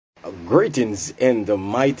Greetings in the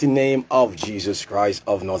mighty name of Jesus Christ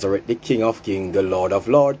of Nazareth, the King of Kings, the Lord of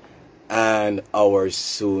Lords, and our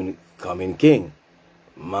soon coming King.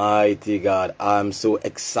 Mighty God, I'm so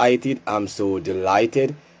excited, I'm so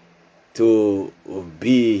delighted to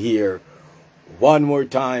be here one more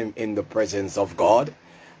time in the presence of God.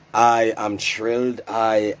 I am thrilled,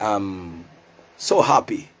 I am so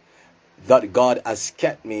happy that God has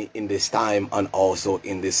kept me in this time and also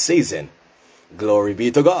in this season. Glory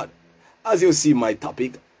be to God. As you see my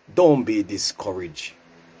topic, don't be discouraged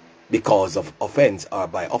because of offense or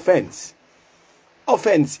by offense.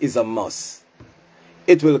 Offense is a must.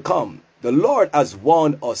 It will come. The Lord has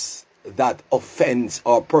warned us that offense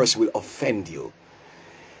or person will offend you.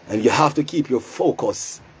 And you have to keep your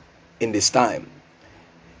focus in this time.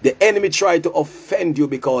 The enemy tried to offend you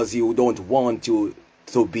because you don't want you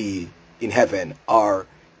to be in heaven or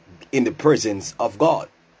in the presence of God.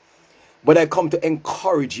 But I come to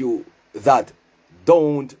encourage you that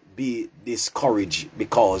don't be discouraged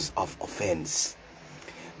because of offense.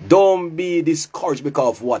 Don't be discouraged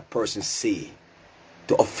because of what person say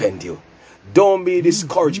to offend you. Don't be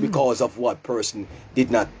discouraged because of what person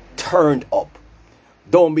did not turn up.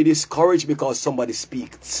 Don't be discouraged because somebody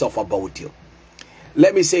speaks stuff about you.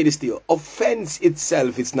 Let me say this to you. Offense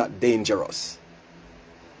itself is not dangerous.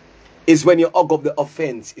 It's when you hug up the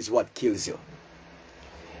offense is what kills you.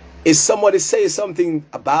 If somebody says something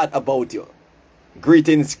bad about you,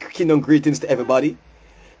 greetings, kingdom greetings to everybody,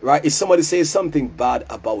 right? If somebody says something bad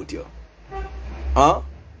about you,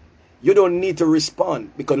 you don't need to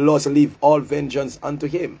respond because the Lord will leave all vengeance unto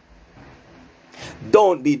him.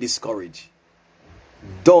 Don't be discouraged.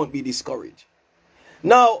 Don't be discouraged.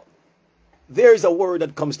 Now, there is a word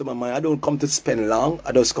that comes to my mind. I don't come to spend long.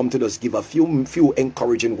 I just come to just give a few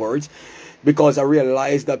encouraging words because I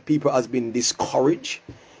realize that people has been discouraged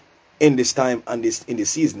in this time and in this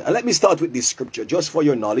season. And let me start with this scripture just for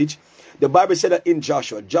your knowledge. The Bible said that in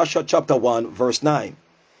Joshua chapter 1 verse 9.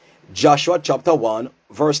 Joshua chapter 1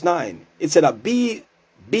 verse 9. It said that be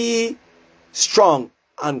strong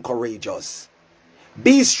and courageous.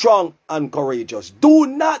 Be strong and courageous. Do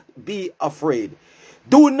not be afraid.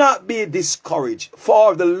 Do not be discouraged,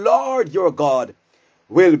 for the Lord your God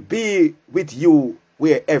will be with you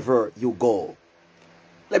wherever you go.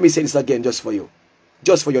 Let me say this again just for you.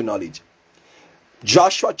 Just for your knowledge.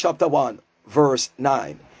 Joshua chapter 1 verse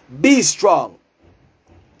 9. Be strong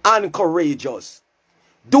and courageous.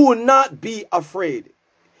 Do not be afraid.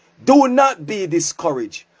 Do not be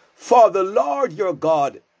discouraged. For the Lord your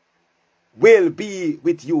God will be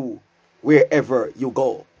with you wherever you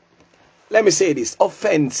go. Let me say this.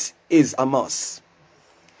 Offense is a must.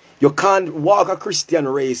 You can't walk a Christian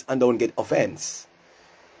race and don't get offense.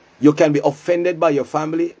 You can be offended by your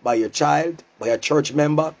family, by your child, by a church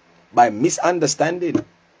member, by misunderstanding,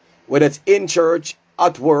 whether it's in church,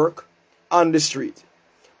 at work, on the street.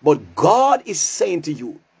 But God is saying to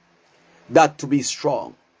you that to be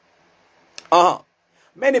strong.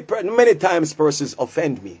 Many times persons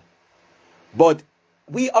offend me. But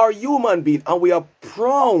we are human beings and we are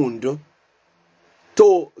prone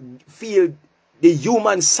to feel the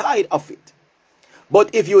human side of it.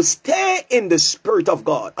 But if you stay in the Spirit of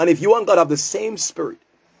God, and if you and God have the same spirit,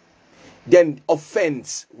 then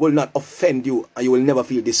offense will not offend you, and you will never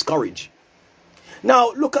feel discouraged.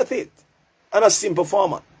 Now, look at it on a simple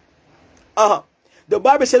format. The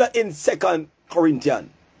Bible said that in 2 Corinthians,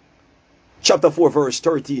 chapter 4, verse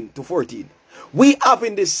 13 to 14, we have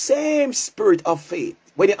in the same spirit of faith.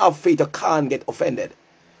 When you have faith, you can't get offended.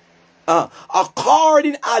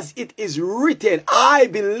 According as it is written, I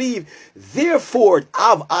believe, therefore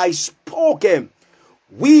have I spoken.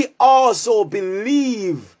 We also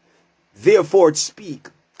believe, therefore speak.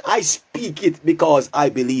 I speak it because I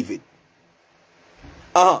believe it.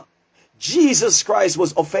 Jesus Christ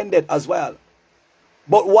was offended as well.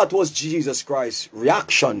 But what was Jesus Christ's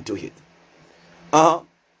reaction to it?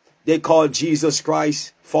 They called Jesus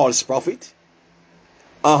Christ false prophet.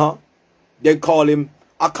 They call him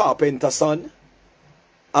a carpenter's son.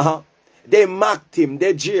 They mocked him.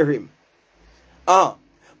 They jeer him.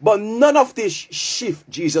 But none of this shift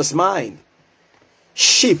Jesus' mind.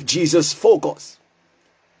 Shift Jesus' focus.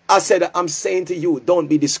 I said, I'm saying to you, don't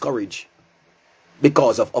be discouraged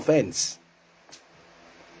because of offense.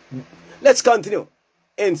 Let's continue.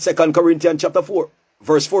 In 2 Corinthians chapter 4,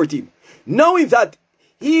 verse 14. Knowing that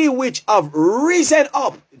he which have risen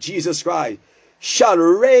up, Jesus Christ, shall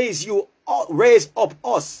raise up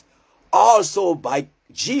us also by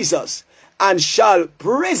Jesus, and shall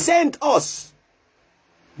present us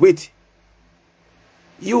with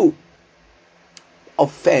you.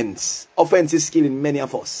 Offense is killing many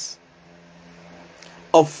of us.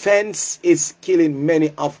 Offense is killing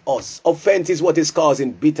many of us. Offense is what is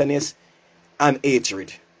causing bitterness and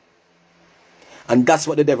hatred. And that's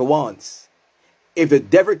what the devil wants. If the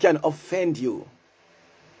devil can offend you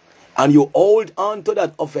and you hold on to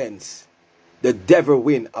that offense, the devil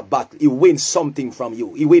win a battle. He wins something from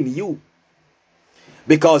you. He win you.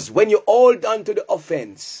 Because when you hold on to the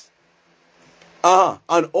offense,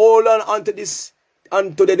 and hold on to this,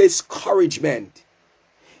 onto the discouragement,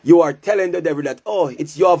 you are telling the devil that, oh,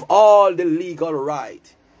 you have all the legal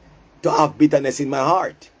right to have bitterness in my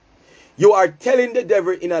heart. You are telling the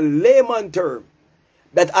devil in a layman term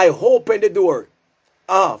that I open the door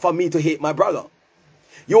for me to hate my brother.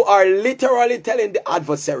 You are literally telling the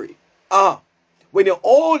adversary, when you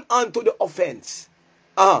hold on to the offense,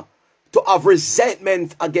 to have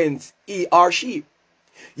resentment against he or she,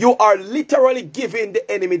 you are literally giving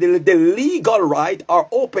the enemy the legal right or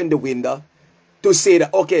open the window to say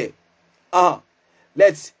that, okay,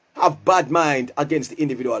 let's have bad mind against the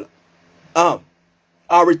individual,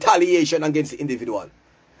 or retaliation against the individual.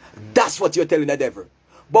 That's what you're telling the devil.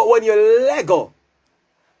 But when you let go,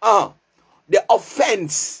 the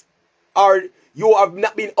offense, or you have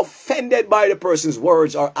not been offended by the person's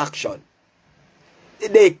words or action,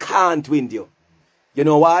 they can't win you. You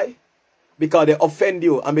know why? Because they offend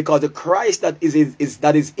you, and because the Christ that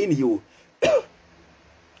is in you,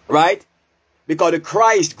 right? Because the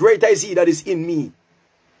Christ, greater is he that is in me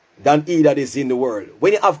than he that is in the world.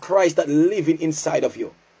 When you have Christ that living inside of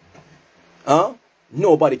you,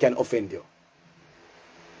 nobody can offend you.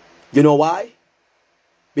 You know why?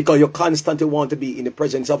 Because you constantly want to be in the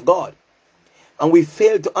presence of God. And we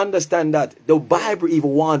fail to understand that the Bible even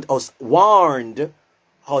warned us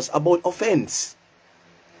about offense.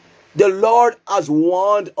 The Lord has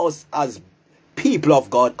warned us as people of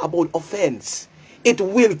God about offense. It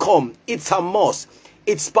will come. It's a must.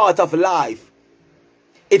 It's part of life.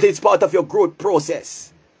 It is part of your growth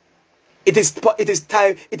process. It is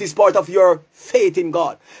time. It is part of your faith in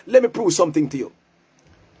God. Let me prove something to you,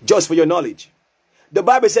 just for your knowledge. The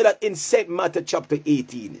Bible said that in St. Matthew chapter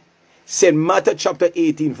 18. St. Matthew chapter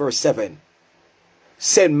 18 verse 7.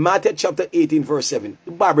 St. Matthew chapter 18 verse 7.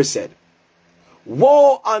 The Bible said,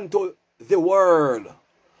 woe unto the world.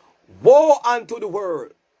 Woe unto the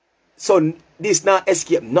world. So this not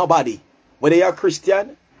escape nobody. Whether you're a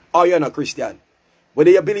Christian or you're not Christian.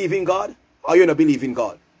 Whether you believe in God or you not believe in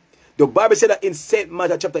God. The Bible said that in St.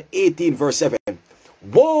 Matthew chapter 18 verse 7.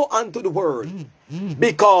 Woe unto the world.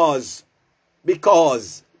 Because,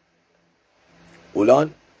 hold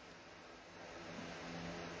on.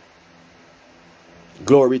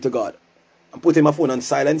 Glory to God. I'm putting my phone on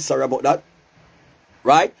silent. Sorry about that.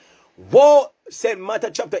 Right? Woe, St. Matthew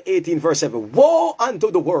chapter 18 verse 7. Woe unto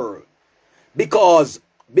the world. Because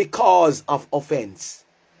of offense.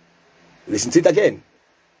 Listen to it again.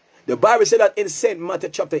 The Bible said that in St. Matthew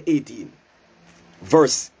chapter 18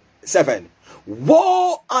 verse 7.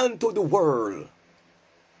 Woe unto the world.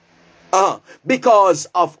 Because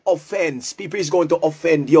of offense. People is going to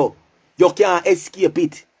offend you. You can't escape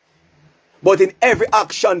it. But in every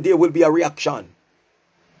action there will be a reaction.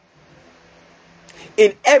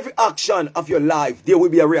 In every action of your life there will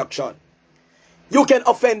be a reaction. You can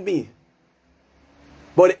offend me,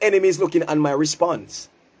 but the enemy is looking at my response.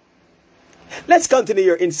 Let's continue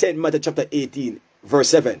here in St. Matthew chapter 18 verse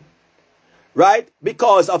 7. Right?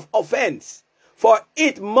 Because of offense. For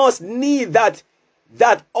it must need that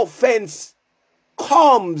offense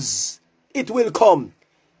comes. It will come.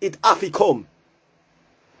 It hath to come.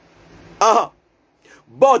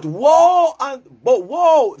 But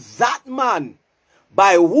woe that man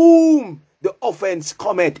by whom the offense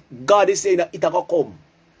cometh. God is saying that it will come.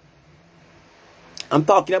 I'm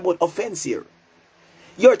talking about offense here.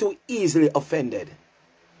 You're too easily offended.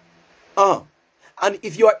 And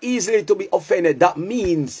if you are easily to be offended, that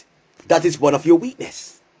means that is one of your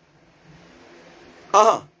weakness.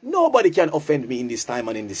 Nobody can offend me in this time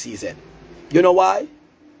and in this season. You know why?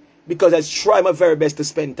 Because I try my very best to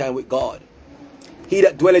spend time with God. He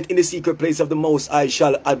that dwelleth in the secret place of the Most High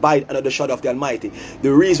shall abide under the shadow of the Almighty.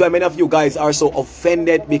 The reason why many of you guys are so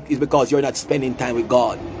offended is because you're not spending time with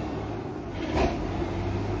God.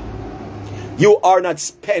 You are not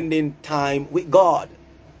spending time with God.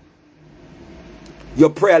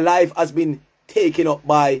 Your prayer life has been taken up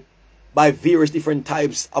by various different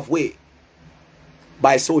types of way.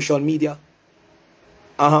 By social media.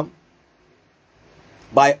 By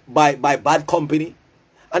bad company.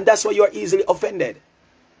 And that's why you are easily offended.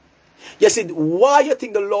 You see, why you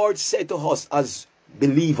think the Lord said to us as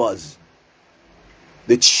believers,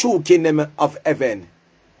 the true kingdom of heaven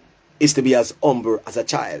is to be as humble as a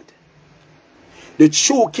child. The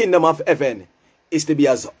true kingdom of heaven is to be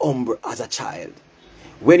as humble as a child.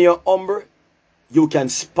 When you're humble, you can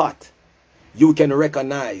spot, you can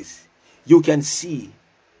recognize, you can see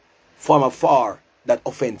from afar that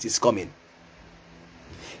offense is coming.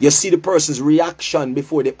 You see the person's reaction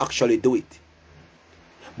before they actually do it.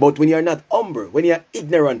 But when you're not humble, when you're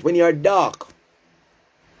ignorant, when you're dark,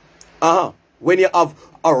 when you have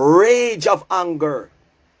a rage of anger,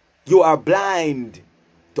 you are blind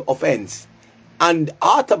to offense. And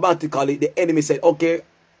automatically the enemy said, okay,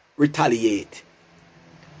 retaliate.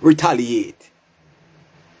 Retaliate.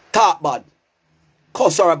 Talk bad.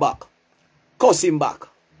 Cuss her back. Cuss him back.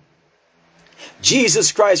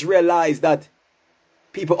 Jesus Christ realized that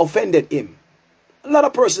people offended him. A lot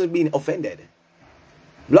of persons have been offended.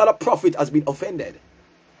 A lot of prophet has been offended.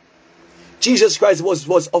 Jesus Christ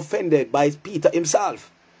was offended by Peter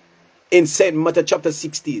himself. In St. Matthew chapter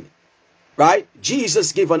 16. Right?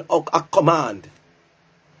 Jesus gave a command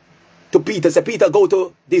to Peter. Say, Peter, go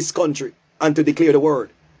to this country and to declare the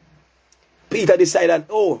word. Peter decided,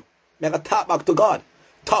 oh, I'm going to talk back to God.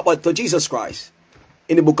 Talk back to Jesus Christ.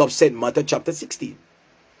 In the book of St. Matthew chapter 16.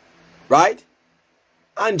 Right?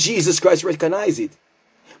 And Jesus Christ recognized it.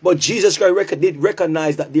 But Jesus Christ did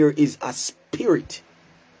recognize that there is a spirit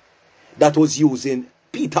that was using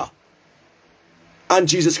Peter. And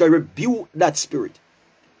Jesus Christ rebuked that spirit.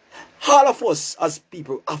 All of us as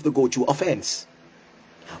people have to go through offense.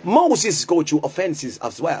 Moses go through offenses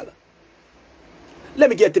as well. Let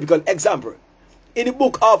me give a typical example. In the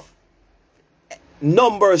book of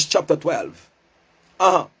Numbers chapter 12.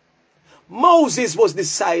 Moses was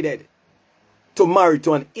decided to marry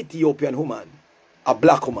to an Ethiopian woman. A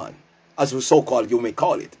black woman. As we so-called you may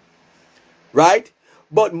call it. Right?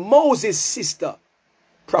 But Moses' sister,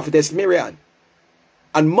 prophetess Miriam,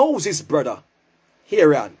 and Moses' brother,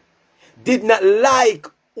 Aaron, did not like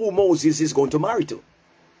who Moses is going to marry to.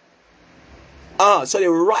 So they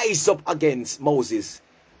rise up against Moses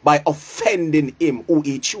by offending him who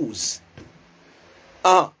he choose.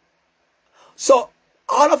 So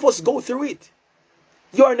all of us go through it.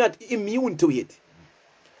 You are not immune to it.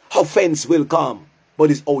 Offense will come,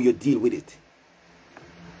 but it's how you deal with it.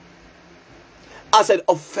 I said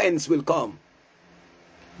offense will come,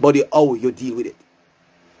 but it's how you deal with it.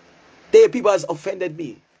 There people has offended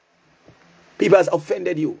me. People has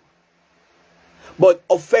offended you. But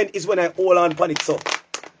offense is when I hold on upon it so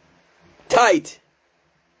tight.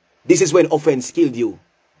 This is when offense killed you.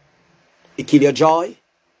 It kills your joy.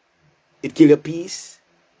 It kills your peace.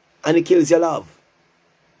 And it kills your love.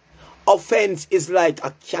 Offense is like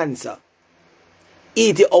a cancer.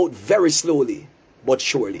 Eat it out very slowly, but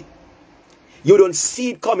surely. You don't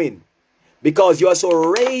see it coming because you are so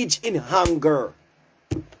raged in hunger,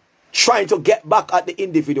 trying to get back at the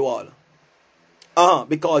individual.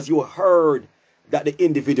 Because you heard that the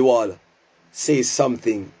individual says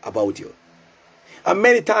something about you. And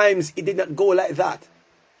many times it did not go like that.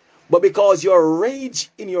 But because you're rage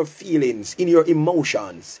in your feelings, in your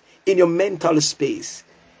emotions, in your mental space,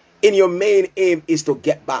 in your main aim is to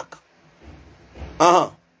get back.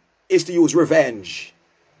 Is to use revenge.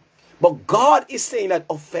 But God is saying that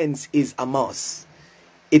offense is a must.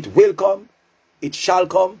 It will come. It shall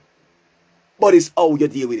come. But it's how you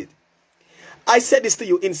deal with it. I said this to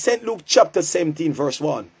you in St. Luke chapter 17 verse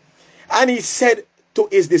 1. And he said to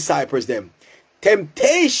his disciples them,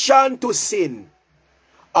 temptation to sin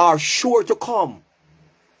are sure to come.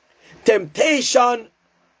 Temptation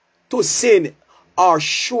to sin are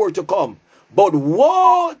sure to come. But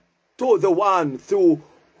woe to the one through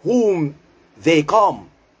whom they come.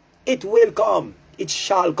 It will come. It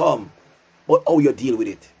shall come. But how you deal with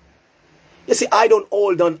it. You see, I don't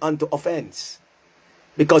hold on unto offense.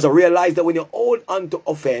 Because I realize that when you hold on to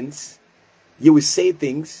offense, you will say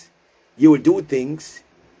things, you will do things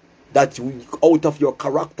that out of your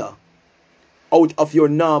character, out of your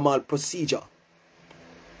normal procedure.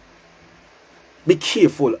 Be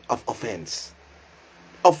careful of offense.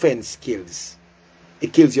 Offense kills.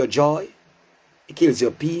 It kills your joy. It kills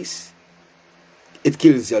your peace. It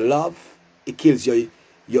kills your love. It kills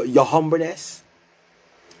your humbleness.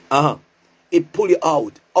 It pulls you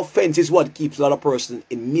out. Offense is what keeps a lot of persons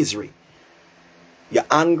in misery. You're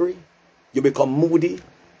angry. You become moody.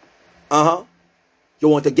 You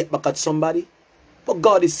want to get back at somebody. But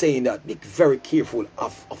God is saying that be very careful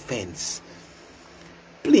of offense.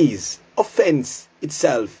 Please, offense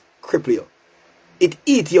itself cripple you. It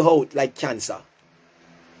eats you out like cancer.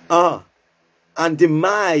 And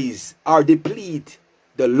demise or deplete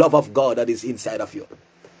the love of God that is inside of you.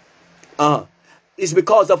 It's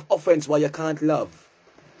because of offense why you can't love.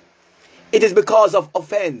 It is because of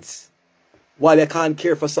offense why you can't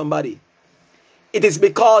care for somebody. It is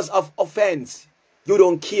because of offense You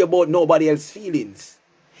don't care about nobody else's feelings.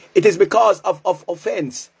 It is because of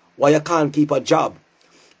offense why you can't keep a job.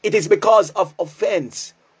 It is because of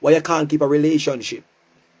offense why you can't keep a relationship.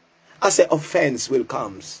 I say offense will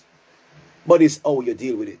come, but it's how you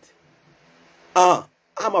deal with it.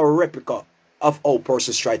 I'm a replica of how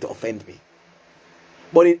persons try to offend me.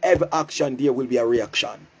 But in every action there will be a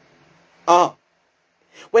reaction.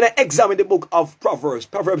 When I examine the book of Proverbs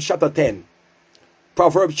chapter 10,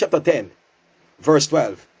 verse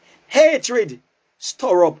 12. Hatred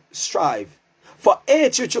stir up strife. For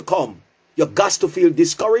hatred to come, you got to feel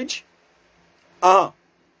discouraged.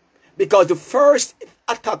 Because the first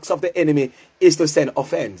attacks of the enemy is to send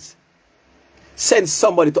offense. Send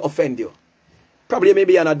somebody to offend you. Probably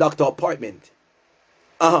maybe in a doctor appointment.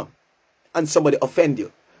 And somebody offend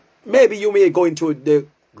you. Maybe you may go into the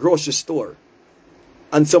grocery store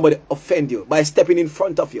and somebody offend you by stepping in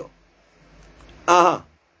front of you.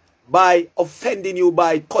 By offending you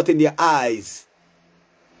by cutting their eyes.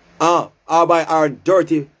 Or by our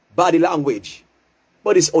dirty body language.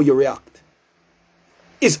 But it's how you react.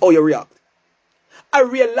 It's how you react. I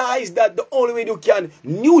realize that the only way you can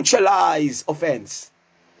neutralize offense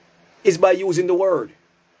is by using the word.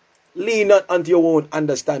 Lean not unto your own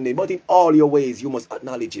understanding, but in all your ways you must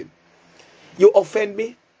acknowledge him. You offend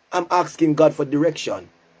me, I'm asking God for direction.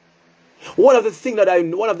 One of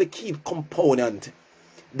the key component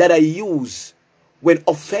that I use when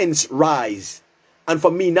offense rise, and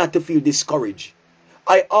for me not to feel discouraged,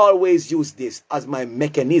 I always use this as my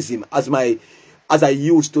mechanism, as I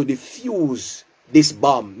use to diffuse this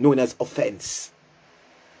bomb known as offense.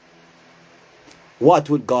 What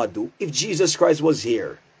would God do if Jesus Christ was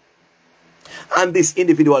here and this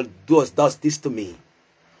individual does this to me?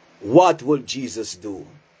 What will Jesus do?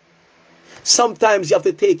 Sometimes you have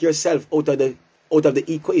to take yourself out of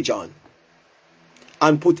the equation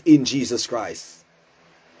and put in Jesus Christ.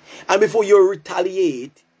 And before you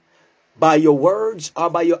retaliate by your words or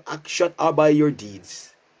by your action or by your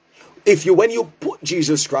deeds, when you put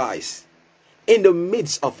Jesus Christ in the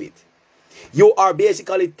midst of it, you are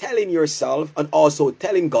basically telling yourself and also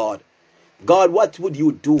telling God, God, what would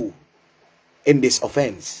you do in this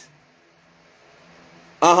offense?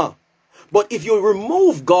 But if you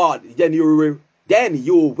remove God, then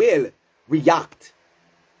you will react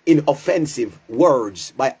in offensive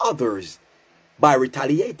words by others by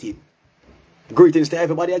retaliating. Greetings to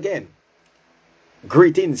everybody again.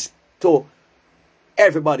 Greetings to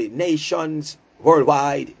everybody, nations,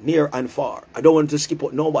 worldwide, near and far. I don't want to skip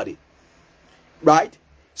out nobody. Right?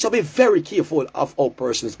 So be very careful of how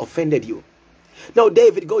persons offended you. Now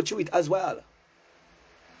David go through it as well.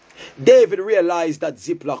 David realized that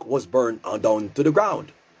Ziklag was burned down to the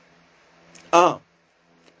ground.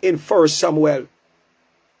 In 1 Samuel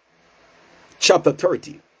chapter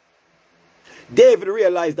 30. David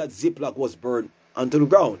realized that Ziklag was burned onto the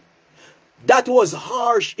ground. That was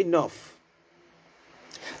harsh enough.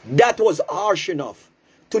 That was harsh enough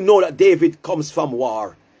to know that David comes from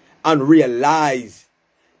war and realize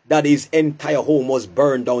that his entire home was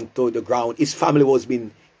burned down to the ground. His family was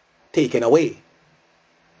being taken away.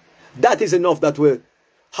 That is enough that will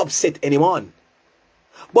upset anyone.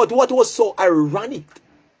 But what was so ironic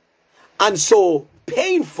and so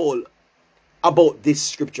painful about this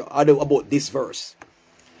scripture, about this verse,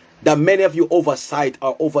 that many of you oversight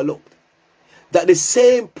or overlooked, that the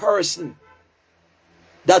same person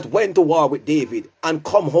that went to war with David and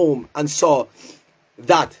come home and saw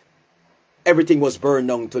that everything was burned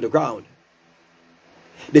down to the ground,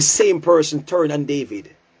 the same person turned on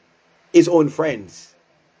David. His own friends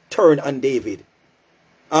turned on David.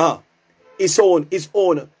 His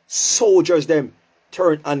own soldiers them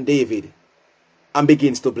turned on David and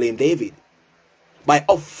begins to blame David by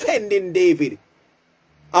offending David.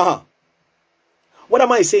 What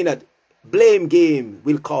am I saying? That blame game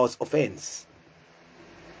will cause offense.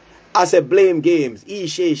 I said blame games. He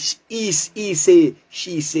say,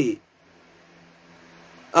 she say.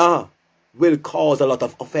 Will cause a lot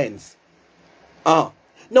of offense. Now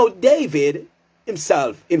David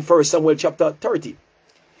himself in 1 Samuel chapter 30.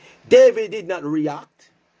 David did not react.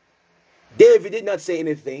 David did not say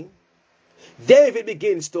anything. David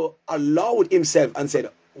begins to allow himself and said,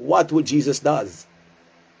 what would Jesus does?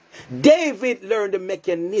 David learned the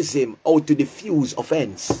mechanism how to diffuse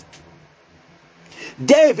offense.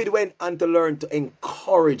 David went on to learn to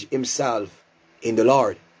encourage himself in the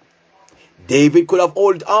Lord. David could have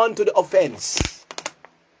held on to the offense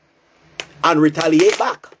and retaliate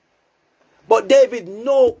back. But David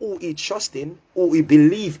knew who he trusted in, who he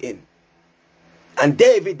believed in. And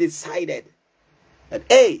David decided that,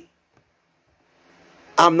 hey,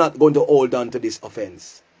 I'm not going to hold on to this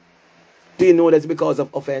offense. Do you know that's because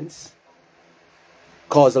of offense?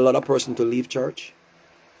 Cause a lot of person to leave church?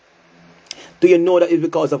 Do you know that it's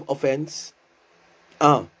because of offense?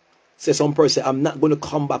 Say some person, I'm not going to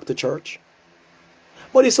come back to church.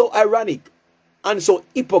 But it's so ironic and so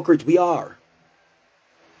hypocrite we are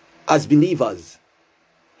as believers.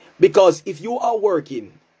 Because if you are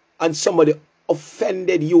working and somebody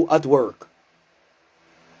offended you at work,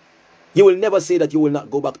 you will never say that you will not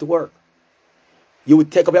go back to work. You will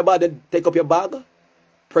take up your bag,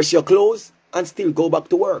 press your clothes, and still go back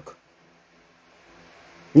to work.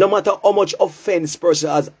 No matter how much offense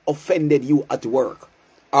person has offended you at work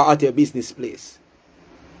or at your business place,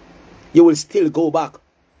 you will still go back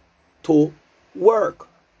to work.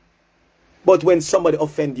 But when somebody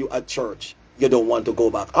offend you at church, you don't want to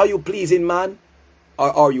go back. Are you pleasing man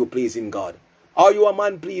or are you pleasing God? Are you a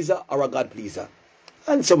man pleaser or a God pleaser?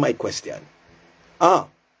 Answer my question.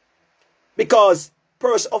 Because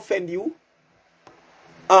person offend you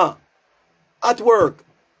at work,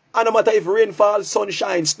 and no matter if rain falls, sun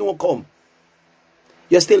shines, snow come,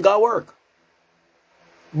 you still got work.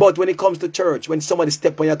 But when it comes to church, when somebody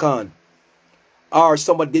step on your can, or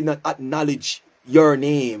somebody did not acknowledge your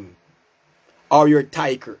name, or your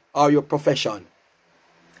title, or your profession,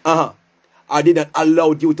 or did not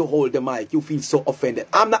allow you to hold the mic, you feel so offended.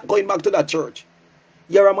 I'm not going back to that church.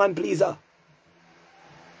 You're a man pleaser.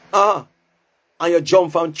 And you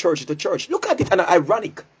jump from church to church. Look at it, and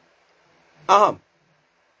ironic. You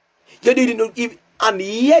didn't even, and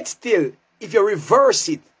yet still, if you reverse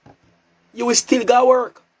it, you will still got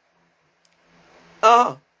work.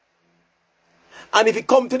 And if it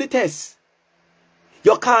come to the test,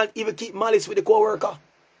 you can't even keep malice with the co-worker.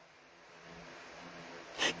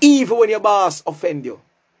 Even when your boss offend you,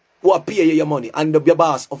 who pay you your money, and your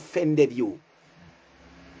boss offended you,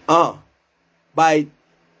 by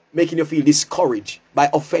making you feel discouraged, by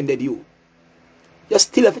offended you, you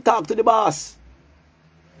still have to talk to the boss.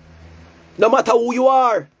 No matter who you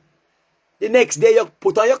are. The next day you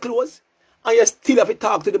put on your clothes and you still have to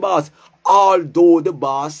talk to the boss. Although the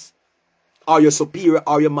boss or your superior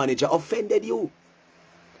or your manager offended you.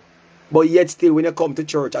 But yet still when you come to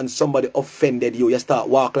church and somebody offended you, you start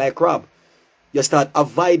walk like crab. You start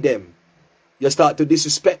avoid them. You start to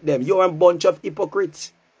disrespect them. You're a bunch of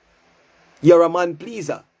hypocrites. You're a man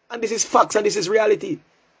pleaser. And this is facts and this is reality.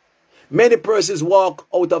 Many persons walk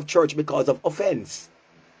out of church because of offense.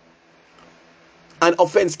 And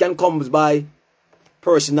offense can come by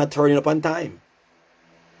person not turning up on time.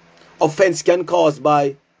 Offense can cause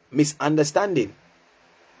by misunderstanding.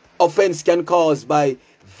 Offense can cause by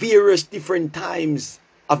various different times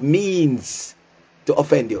of means to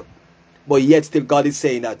offend you. But yet still God is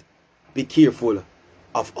saying that be careful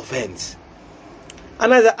of offense.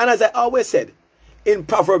 And as I always said, in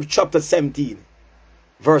Proverbs chapter 17,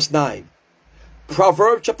 verse 9.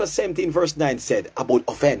 Proverbs chapter 17, verse 9 said about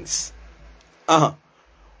offense.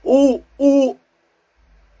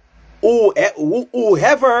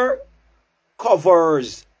 Whoever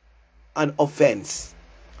covers an offense,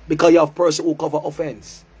 because you have person who cover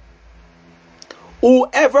offense.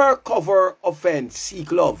 Whoever cover offense,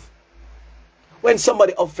 seek love. When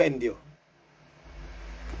somebody offend you,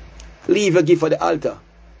 leave a gift for the altar.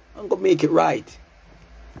 I'm going to make it right.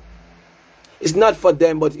 It's not for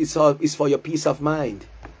them, but it's for your peace of mind.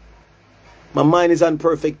 My mind is on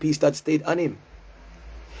perfect peace that stayed on him.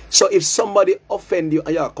 So if somebody offend you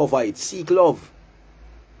and you cover it, seek love.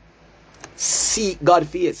 Seek God's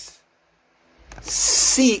face.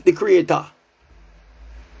 Seek the Creator.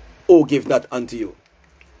 Oh, give that unto you.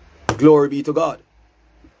 Glory be to God.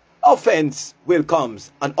 Offense will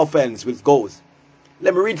comes and offense will goes.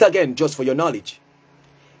 Let me read it again just for your knowledge.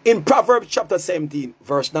 In Proverbs chapter 17,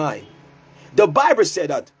 verse 9. The Bible said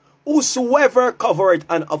that whosoever covereth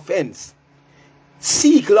an offense,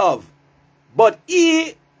 seek love, but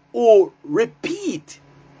he who repeat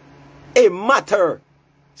a matter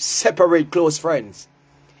separate close friends.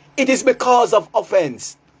 It is because of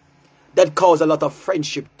offense that cause a lot of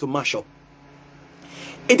friendship to mash up.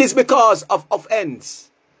 It is because of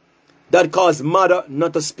offense that cause mother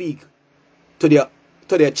not to speak to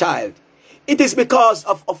their child. It is because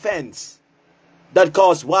of offense that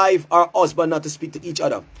cause wife or husband not to speak to each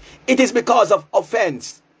other. It is because of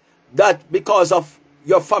offense that because of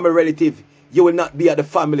your family relative, you will not be at the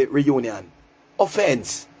family reunion.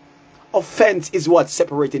 Offense. Offense is what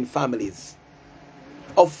separating families.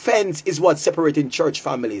 Offense is what separating church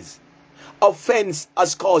families. Offense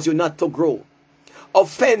has caused you not to grow.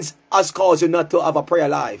 Offense has caused you not to have a prayer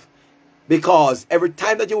life. Because every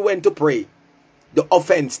time that you went to pray, the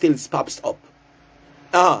offense still pops up.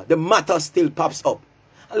 The matter still pops up.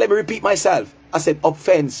 And let me repeat myself. I said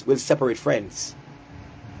offense will separate friends.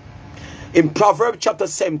 In Proverbs chapter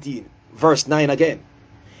 17, verse 9 again.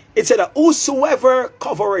 It said that whosoever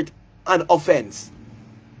covereth an offense.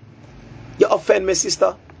 You offend me,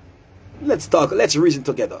 sister? Let's talk. Let's reason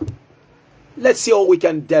together. Let's see how we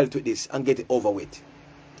can deal with this and get it over with.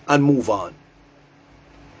 And move on.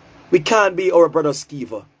 We can't be our brother's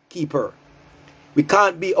keeper. We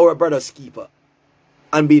can't be our brother's keeper.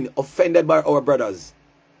 And being offended by our brothers.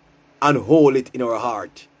 And hold it in our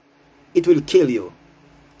heart. It will kill you.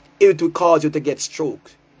 It will cause you to get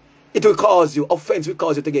stroked. It will cause you, offense will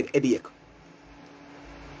cause you to get headache.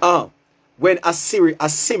 When a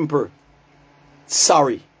simple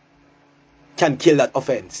sorry can kill that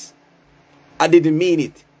offense. I didn't mean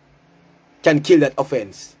it. Can kill that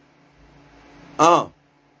offense.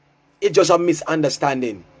 It's just a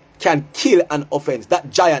misunderstanding. Can kill an offense. That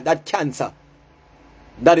giant, that cancer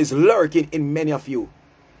that is lurking in many of you.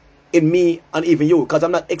 In me and even you. Because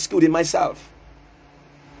I'm not excluding myself.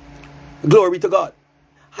 Glory to God.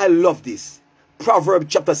 I love this. Proverbs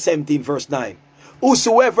chapter 17 verse 9.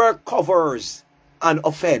 Whosoever covers an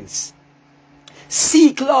offense,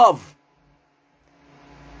 seek love.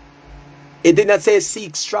 It did not say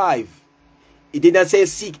seek strive. It did not say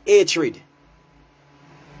seek hatred.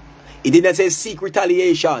 It did not say seek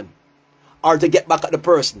retaliation or to get back at the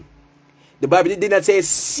person. The Bible did not say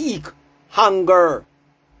seek hunger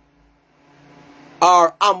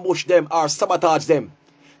or ambush them or sabotage them.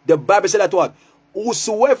 The Bible said that what?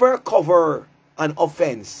 Whosoever cover an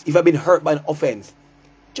offense, if I've been hurt by an offense,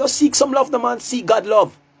 just seek some love, the man. Seek God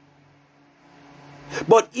love.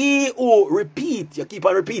 But he who repeat, you keep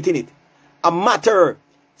on repeating it, a matter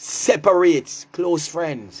separates close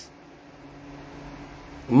friends.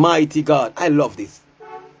 Mighty God, I love this.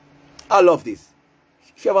 I love this.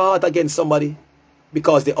 If you have a heart against somebody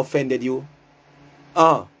because they offended you,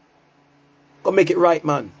 go make it right,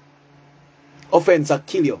 man. Offense will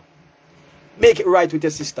kill you. Make it right with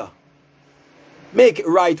your sister. Make it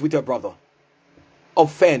right with your brother.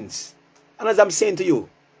 Offense. And as I'm saying to you,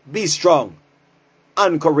 be strong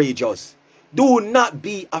and courageous. Do not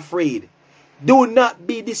be afraid. Do not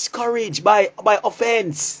be discouraged by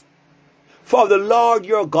offense. For the Lord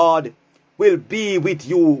your God will be with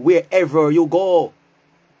you wherever you go.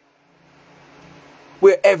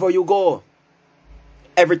 Wherever you go.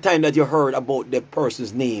 Every time that you heard about the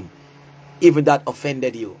person's name, even that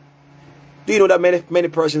offended you. Do you know that many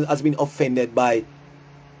persons has been offended by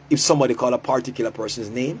if somebody call a particular person's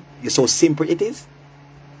name? It's so simple it is.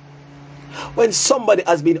 When somebody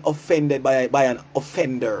has been offended by an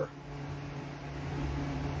offender,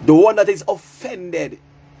 the one that is offended,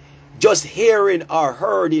 just hearing or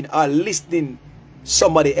hearing or listening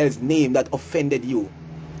somebody else's name that offended you,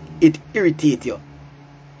 it irritates you.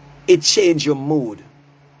 It changes your mood.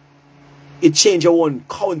 It changes your own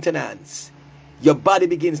countenance. Your body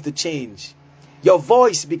begins to change. Your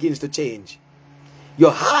voice begins to change.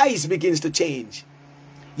 Your eyes begins to change.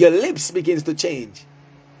 Your lips begins to change.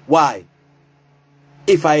 Why?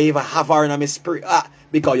 If I ever have her in my spirit,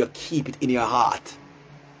 because you keep it in your heart.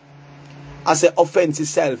 I say offense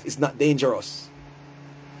itself is not dangerous.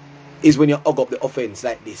 It's when you hug up the offense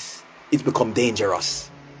like this, it's become dangerous.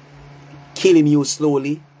 Killing you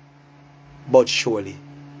slowly, but surely.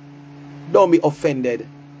 Don't be offended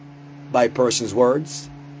by a person's words,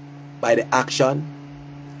 by the action,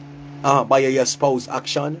 by your spouse's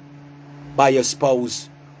action, by your spouse's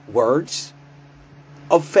words.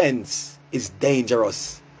 Offense is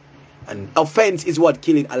dangerous. And offense is what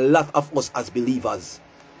killing a lot of us as believers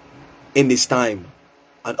in this time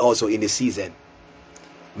and also in this season.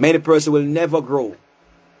 Many persons will never grow.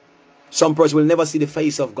 Some persons will never see the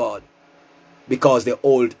face of God because they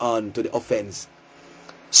hold on to the offense.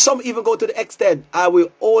 Some even go to the extent, I will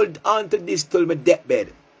hold on to this till my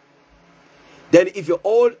deathbed. Then if you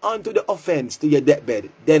hold on to the offense to your deathbed,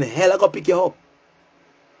 then hell I go pick you up.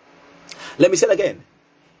 Let me say it again.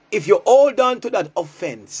 If you hold on to that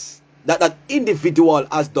offense that individual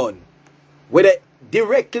has done, whether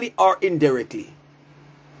directly or indirectly,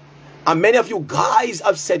 and many of you guys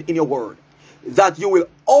have said in your word that you will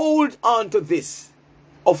hold on to this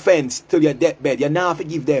offense till your deathbed, you now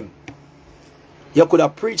forgive them. You could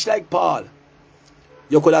have preached like Paul.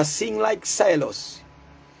 You could have sing like Silas.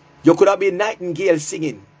 You could have been nightingale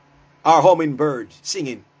singing. Or hummingbird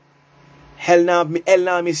singing. Hell now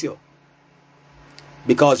miss you.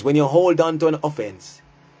 Because when you hold on to an offense,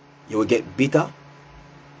 you will get bitter.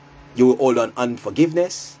 You will hold on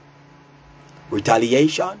unforgiveness,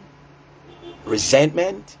 retaliation,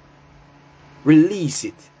 resentment. Release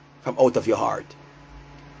it from out of your heart.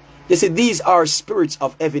 You see, these are spirits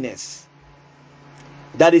of heaviness.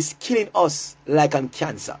 that is killing us like a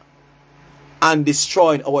cancer and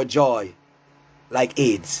destroying our joy like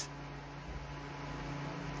AIDS.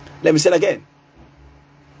 Let me say it again.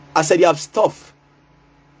 I said you have stuff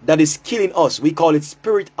that is killing us. We call it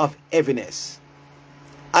spirit of heaviness.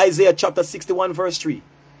 Isaiah chapter 61 verse 3.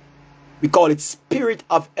 We call it spirit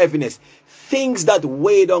of heaviness. Things that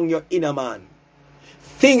weigh down your inner man.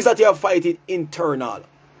 Things that you are fighting internal.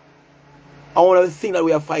 And one of the things that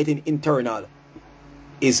we are fighting internal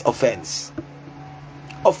is offense.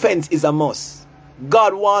 Offense is a must.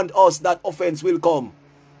 God wants us that offense will come.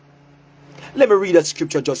 Let me read that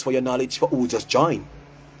scripture just for your knowledge, for who just joined.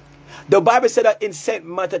 The Bible said that in St.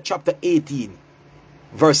 Matthew chapter 18,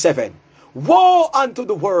 verse 7. Woe unto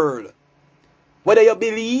the world, whether you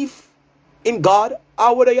believe in God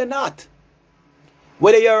or whether you're not.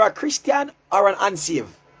 Whether you're a Christian or an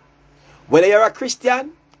unsaved. Whether you're a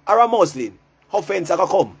Christian or a Muslim. Offense will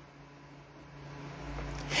come.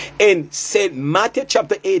 In St. Matthew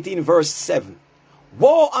chapter 18 verse 7.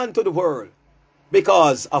 Woe unto the world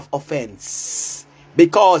because of offense.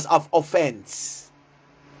 Because of offense.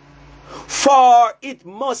 For it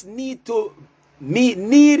must need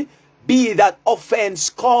be that offense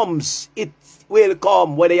comes. It will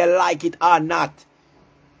come whether you like it or not.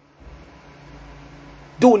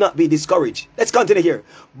 Do not be discouraged. Let's continue here.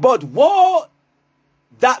 But woe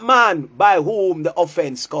that man by whom the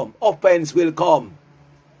offense come. Offense will come.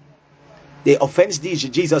 They offense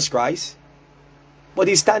Jesus Christ, but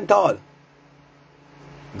he stand tall.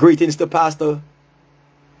 Greetings to Pastor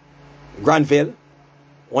Granville,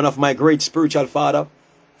 one of my great spiritual father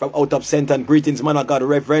from out of St. And greetings, man of God,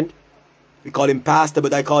 Reverend. We call him Pastor,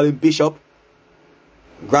 but I call him Bishop.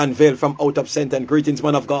 Granville from out of St. And greetings,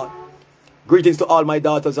 man of God. Greetings to all my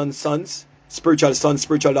daughters and sons, spiritual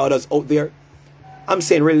daughters out there. I'm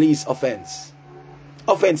saying release offense.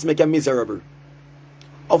 Offense make you miserable.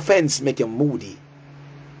 Offense make you moody.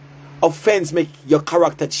 Offense make your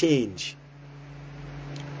character change.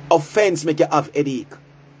 Offense make you have headache.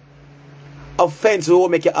 Offense will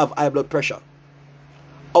make you have high blood pressure.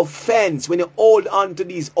 Offense, when you hold on to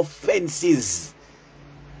these offenses,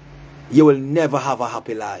 you will never have a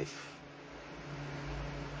happy life.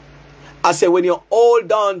 I say when you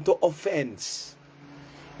hold on to offense,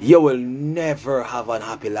 you will never have a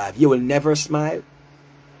happy life. You will never smile.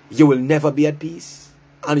 You will never be at peace.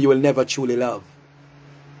 And you will never truly love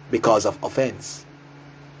because of offense.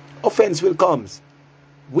 Offense will come.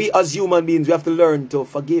 We as human beings, we have to learn to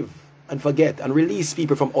forgive and forget and release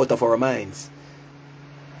people from out of our minds.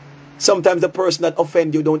 Sometimes the person that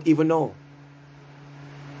offend you don't even know.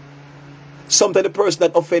 Sometimes the person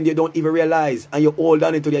that offend you don't even realize, and you hold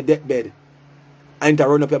on into their deathbed and to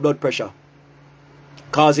run up your blood pressure,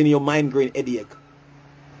 causing your migraine headache,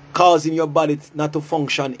 causing your body not to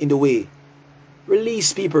function in the way.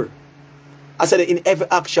 Release people. I said in every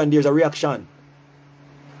action there's a reaction.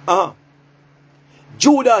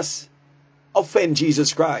 Judas offend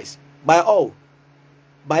Jesus Christ. By how?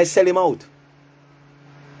 By sell him out.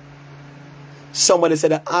 Somebody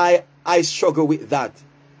said that I struggle with that.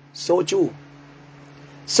 So true.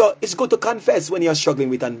 So it's good to confess when you're struggling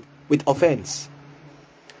with offense.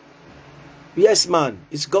 Yes, man,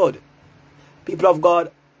 it's good. People of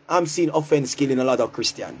God, I'm seeing offense killing a lot of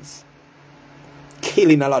Christians.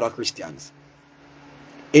 Killing a lot of Christians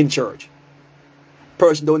in church.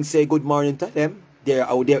 Person don't say good morning to them. They're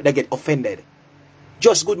out there, they get offended.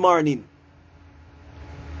 Just good morning.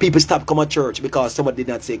 People stop coming to church because someone did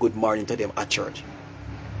not say good morning to them at church.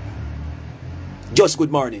 Just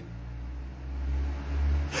good morning.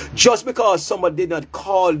 Just because someone did not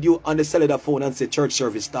call you on the cellular phone and say church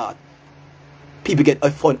service start. People get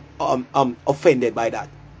offended by that.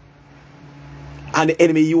 And the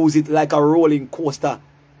enemy use it like a rolling coaster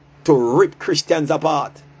to rip Christians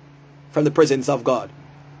apart from the presence of God.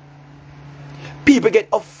 People get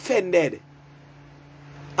offended.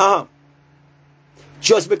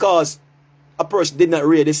 Just because a person did not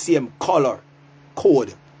wear the same color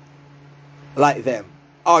code like them,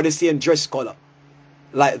 or the same dress color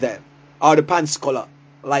like them, or the pants color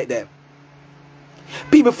like them.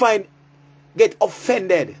 People get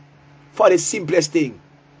offended for the simplest thing.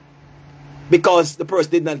 Because the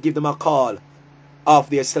person did not give them a call off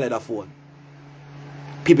their cellular phone.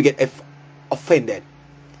 People get offended.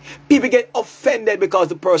 People get offended because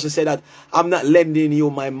the person said that I'm not lending you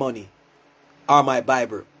my money or my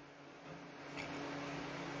Bible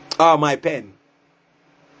or my pen.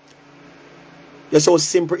 You see how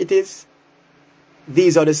simple it is?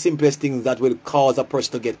 These are the simplest things that will cause a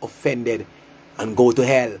person to get offended and go to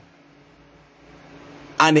hell.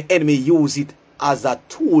 And the enemy use it as a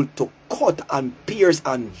tool to cut and pierce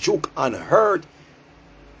and juke and hurt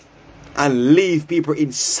and leave people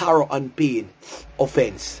in sorrow and pain.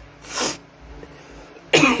 Offense.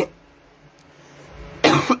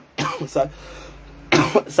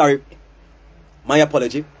 Sorry. My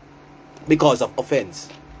apology. Because of offense.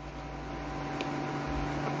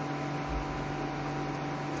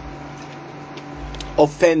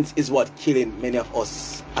 Offense is what killing many of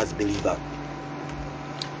us as believers.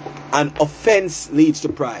 And offense leads to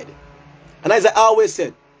pride. And as I always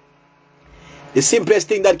said, the simplest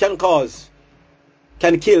thing that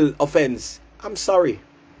can kill offense. I'm sorry.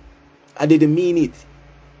 I didn't mean it.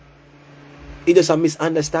 It's just a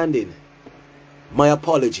misunderstanding. My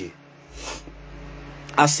apology.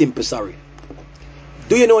 A simple sorry.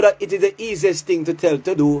 Do you know that it is the easiest thing to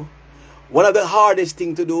do? One of the hardest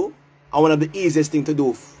thing to do, and one of the easiest thing to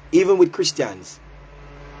do, even with Christians.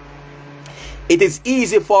 It is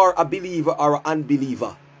easy for a believer or an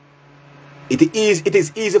unbeliever. It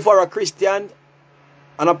is easy for a Christian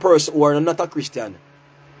and a person who are not a Christian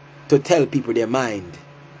to tell people their mind.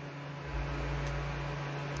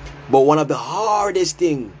 But one of the hardest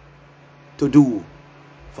things to do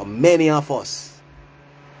for many of us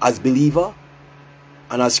as believer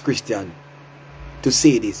and as Christian to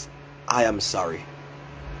say this: I am sorry.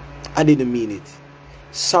 I didn't mean it.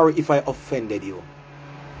 Sorry if I offended you.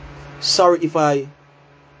 Sorry if I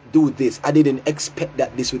do this. I didn't expect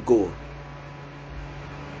that this would go.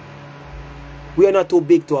 We are not too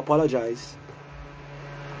big to apologize.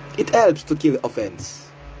 It helps to kill offense.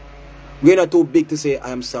 We are not too big to say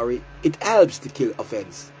I am sorry. It helps to kill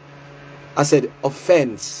offense. I said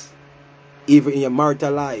offense, even in your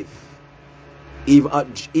marital life, even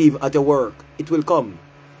at your work, it will come.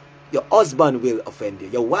 Your husband will offend you.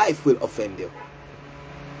 Your wife will offend you.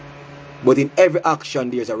 But in every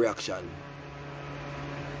action, there's a reaction.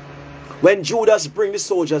 When Judas bring the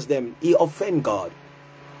soldiers them, he offend God.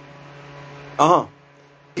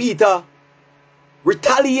 Peter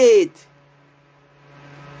retaliate.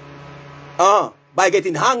 By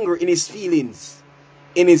getting hungry in his feelings,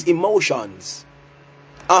 in his emotions.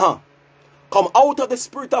 Come out of the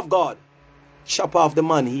Spirit of God. Chop off the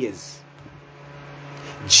man he is.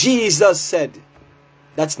 Jesus said,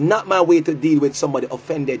 that's not my way to deal with somebody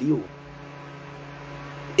offended you.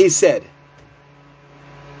 He said,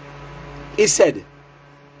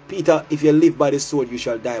 Peter, if you live by the sword, you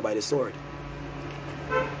shall die by the sword.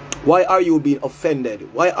 Why are you being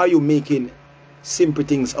offended? Why are you making simple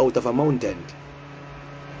things out of a mountain?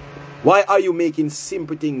 Why are you making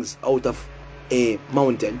simple things out of a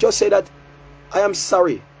mountain? Just say that, I am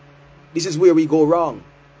sorry. This is where we go wrong.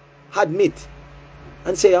 Admit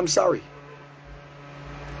and say, I'm sorry.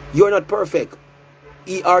 You're not perfect.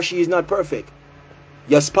 He or she is not perfect.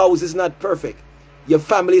 Your spouse is not perfect. Your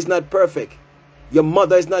family is not perfect. Your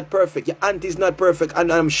mother is not perfect. Your auntie is not perfect.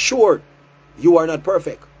 And I'm sure you are not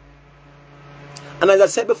perfect. And as I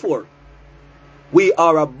said before, we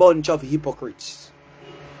are a bunch of hypocrites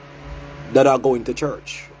that are going to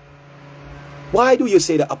church. Why do you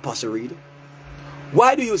say that, Apostle Reid?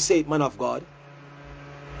 Why do you say it, man of God?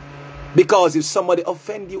 Because if somebody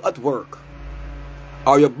offend you at work,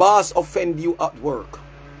 or your boss offend you at work,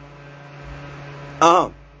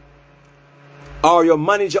 or your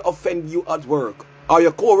manager offend you at work, or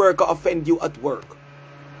your co-worker offend you at work,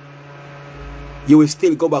 you will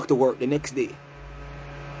still go back to work the next day.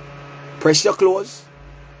 Press your clothes,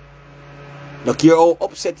 no care how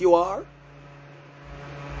upset you are,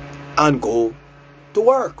 and go to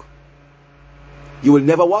work. You will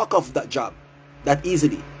never walk off that job that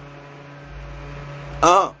easily.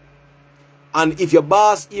 And if your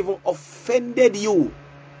boss even offended you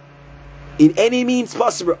in any means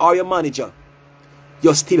possible, or your manager,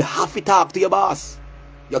 you still have to talk to your boss.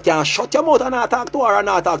 You can't shut your mouth and not talk to her or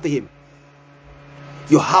not talk to him.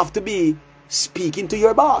 You have to be speaking to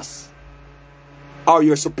your boss or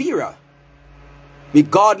your superior,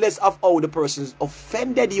 regardless of how the person's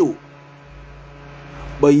offended you.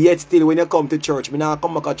 But yet still, when you come to church, me not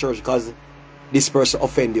come back to church because this person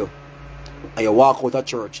offend you, and you walk out of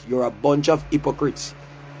church, you're a bunch of hypocrites.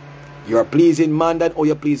 You're pleasing man than how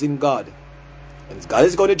you're pleasing God. And God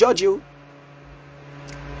is going to judge you.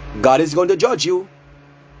 God is going to judge you.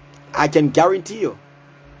 I can guarantee you.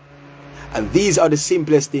 And these are the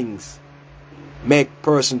simplest things make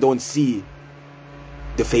person don't see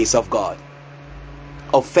the face of God.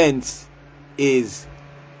 Offense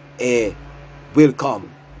will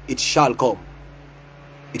come. It shall come.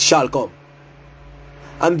 It shall come.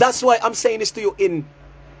 And that's why I'm saying this to you in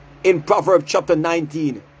Proverbs chapter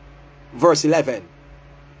 19, verse 11.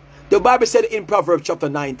 The Bible said in Proverbs chapter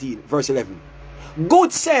 19, verse 11,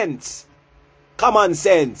 good sense, common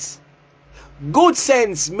sense, good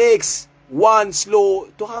sense makes one slow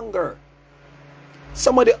to hunger.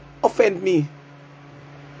 Somebody offend me.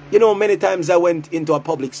 You know, many times I went into a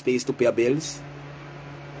public space to pay bills.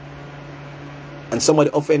 And somebody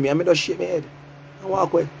offend me. I just shake my head and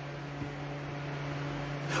walk away.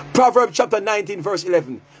 Proverbs chapter 19 verse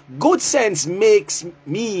 11. Good sense makes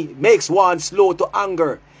one slow to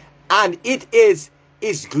anger, and it is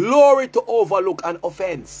glory to overlook an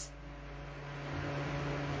offense.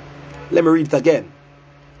 Let me read it again.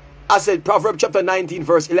 I said Proverbs chapter 19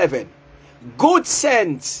 verse 11. Good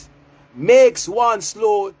sense makes one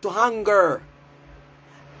slow to anger,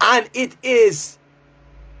 and it is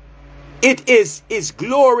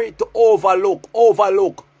glory to overlook,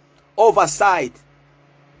 oversight.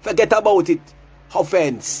 Forget about it.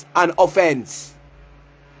 Offense and offense.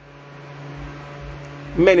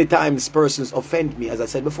 Many times persons offend me, as I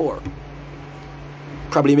said before.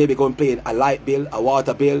 Probably maybe going paying a light bill, a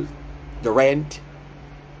water bill, the rent.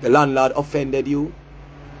 The landlord offended you.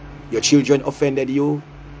 Your children offended you.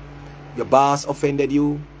 Your boss offended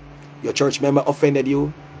you. Your church member offended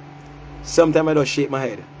you. Sometimes I just shake my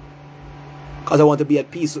head, because I want to be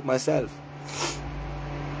at peace with myself.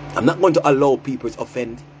 I'm not going to allow people to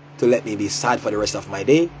offend to let me be sad for the rest of my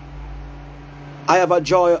day. I have the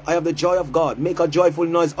joy of God. Make a joyful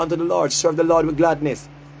noise unto the Lord. Serve the Lord with gladness.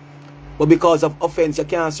 But because of offense, you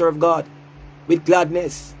can't serve God with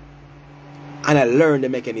gladness. And I learned the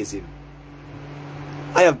mechanism.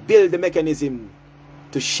 I have built the mechanism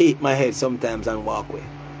to shake my head sometimes and walk away.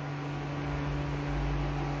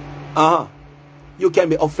 You can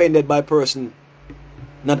be offended by a person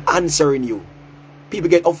not answering you. People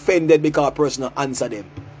get offended because a person not answer them.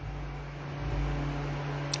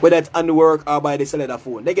 Whether it's on the work or by the cellular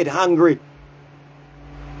phone. They get angry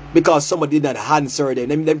because somebody did not answer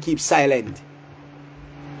them. Them keep silent.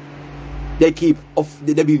 They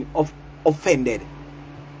being offended.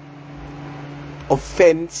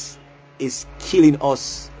 Offense is killing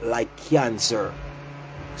us like cancer.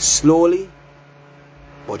 Slowly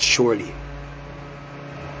but surely.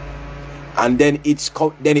 And then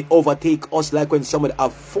it overtakes us like when somebody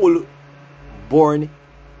have full-born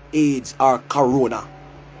AIDS or corona.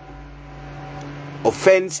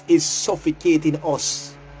 Offense is suffocating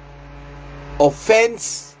us.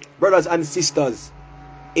 Offense, brothers and sisters,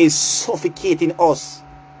 is suffocating us.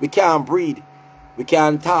 We can't breathe. We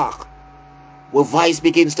can't talk. Our voice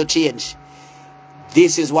begins to change.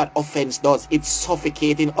 This is what offense does. It's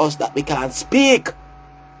suffocating us that we can't speak.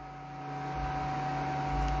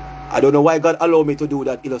 I don't know why God allowed me to do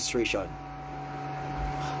that illustration.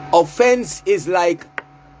 Offense is like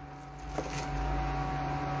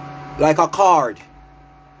a card.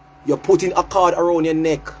 You're putting a card around your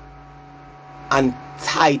neck and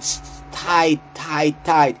tight.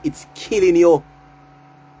 It's killing you.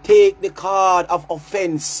 Take the card of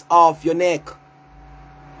offense off your neck.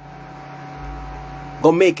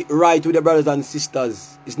 Go make it right with the brothers and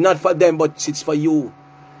sisters. It's not for them, but it's for you.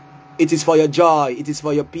 It is for your joy. It is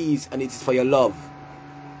for your peace. And it is for your love.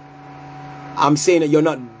 I'm saying that you're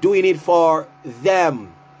not doing it for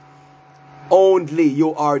them. Only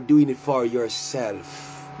you are doing it for yourself.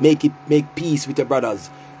 Make peace with your brothers.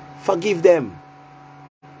 Forgive them.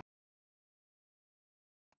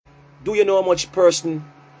 Do you know how much person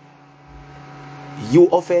you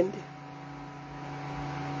offend?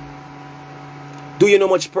 Do you know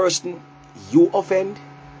how much person you offend?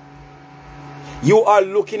 You are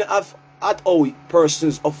looking at how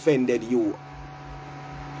persons offended you.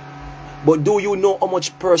 But do you know how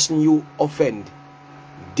much person you offend?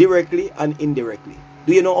 Directly and indirectly.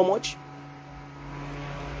 Do you know how much?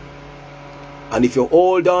 And if you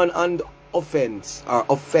hold on and offense,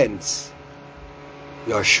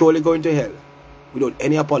 you are surely going to hell without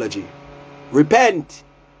any apology. Repent.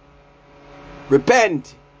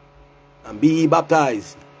 Repent. And be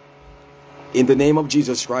baptized in the name of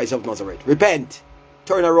Jesus Christ of Nazareth. Repent.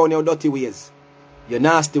 Turn around your dirty ways. Your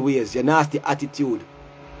nasty ways. Your nasty attitude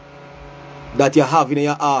that you have in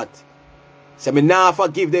your heart. Say, me now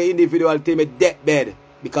forgive the individual till my deathbed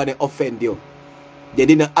because they offend you. They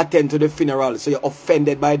didn't attend to the funeral, so you're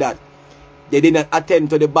offended by that. They didn't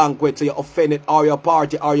attend to the banquet, so you're offended, or your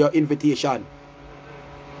party, or your invitation.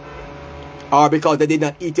 Or because they did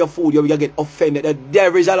not eat your food, you will get offended. The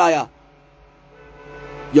devil is a liar.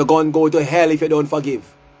 You're going to go to hell if you don't forgive.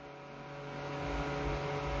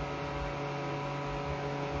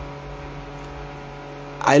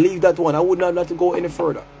 I leave that one. I would not like to go any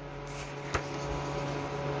further.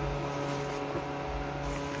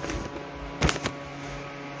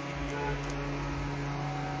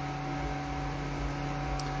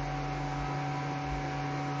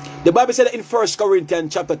 The Bible said in 1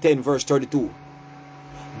 Corinthians chapter 10 verse 32.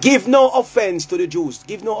 Give no offense to the Jews.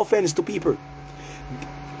 Give no offense to people.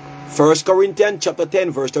 1 Corinthians chapter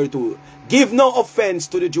 10 verse 32. Give no offense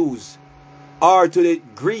to the Jews, or to the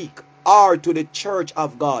Greek, or to the church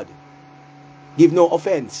of God. Give no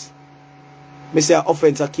offense. Me say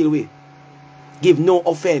offense a kill we. Give no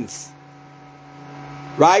offense.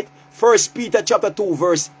 Right? 1 Peter chapter 2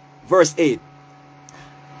 verse 8.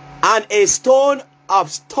 And a stone of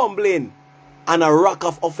stumbling and a rock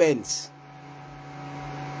of offense.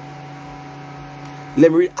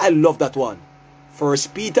 Let me read. I love that one. 1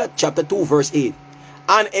 Peter chapter 2 verse 8.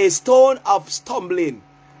 And a stone of stumbling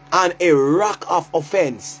and a rock of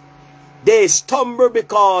offense. They stumble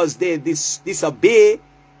because they disobey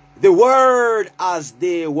the word as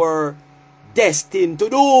they were destined to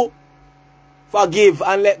do. Forgive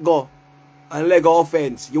and let go. And let go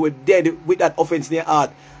offense. You were dead with that offense in your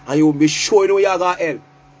heart. And you will be sure you know you're going to hell.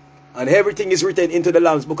 And everything is written into the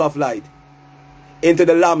Lamb's book of light. Into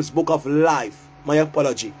the Lamb's book of life. My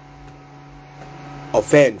apology.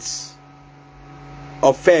 Offense.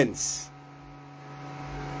 Offense.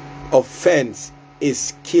 Offense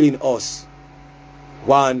is killing us.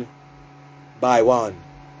 One by one.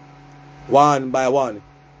 One by one.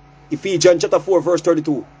 Ephesians chapter 4 verse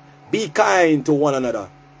 32. Be kind to one another.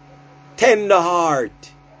 Tender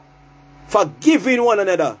heart. Forgiving one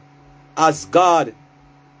another. As God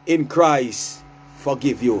in Christ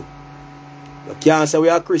forgive you. You can't say we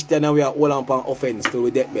are Christian and we are all on offense till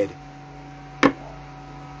we deathbed.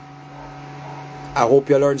 I hope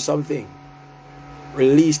you learned something.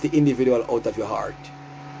 Release the individual out of your heart.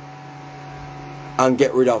 And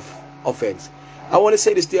get rid of offense. I want to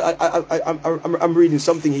say this to you. I'm reading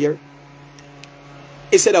something here.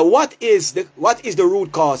 It said that what is the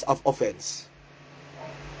root cause of offense?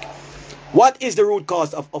 What is the root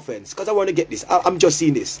cause of offense? Because I want to get this. I'm just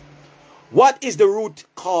seeing this. What is the root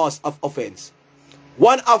cause of offense?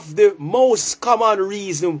 One of the most common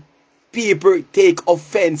reasons people take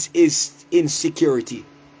offense is insecurity.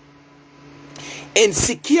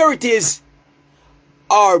 Insecurities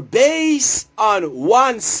are based on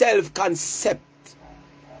one's self-concept,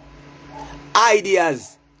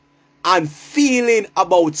 ideas, and feeling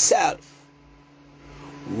about self.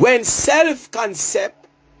 When self-concept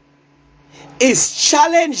is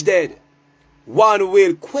challenged, one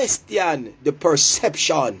will question the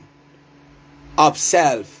perception of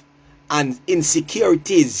self and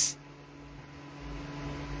insecurities.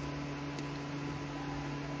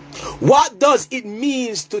 What does it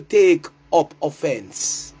mean to take up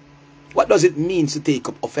offense? What does it mean to take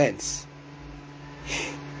up offense?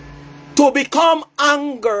 To become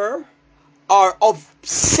angry or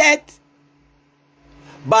upset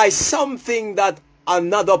by something that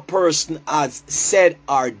another person has said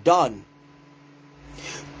or done.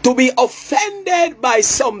 To be offended by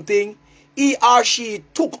something he or she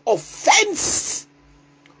took offense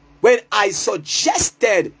when I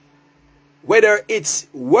suggested, whether it's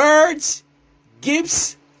words,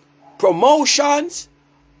 gifts, promotions,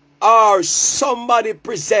 or somebody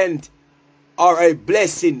present or a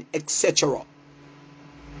blessing, etc.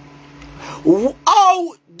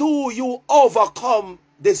 How do you overcome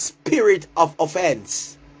the spirit of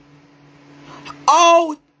offense?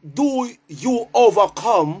 How do you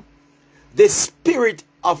overcome the spirit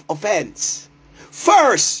of offense?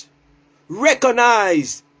 First,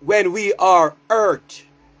 recognize when we are hurt.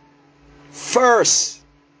 First,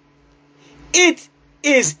 it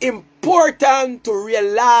is important to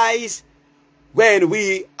realize when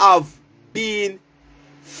we have been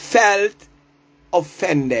felt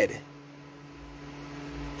offended.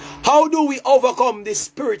 How do we overcome the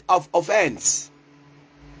spirit of offense?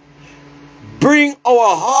 Bring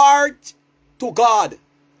our heart to God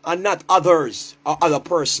and not others or other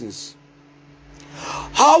persons.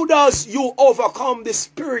 How does you overcome the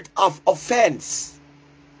spirit of offense?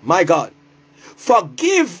 My God.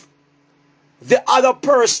 Forgive the other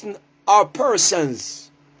person or persons.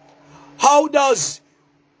 How does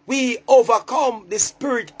we overcome the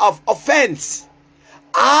spirit of offense?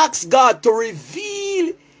 Ask God to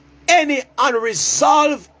reveal any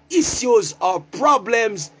unresolved issues or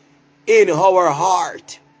problems in our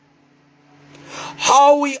heart.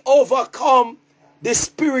 How we overcome the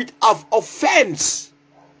spirit of offense?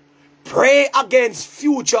 Pray against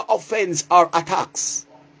future offense or attacks.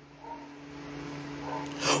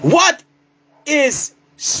 What is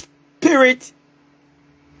spirit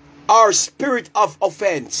or spirit of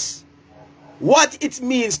offense? What it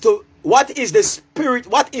means to, what is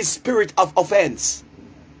spirit of offense?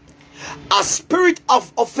 A spirit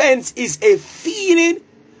of offense is a feeling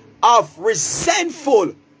of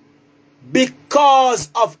resentful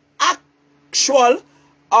because of actual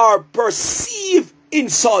or perceived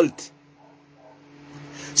insult.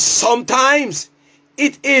 Sometimes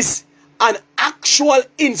it is an actual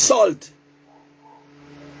insult.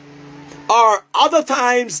 Or other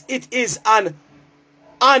times it is an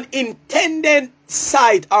unintended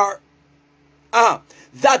sight or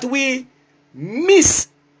that we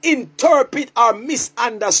misinterpret or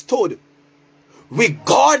misunderstood,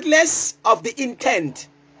 regardless of the intent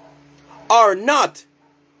or not.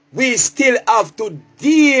 We still have to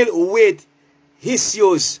deal with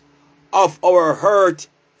issues of our hurt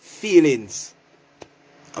feelings.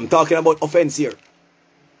 I'm talking about offense here.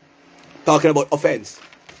 Talking about offense.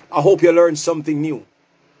 I hope you learned something new.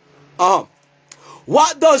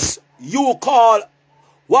 What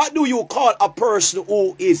do you call a person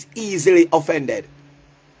who is easily offended?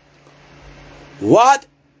 What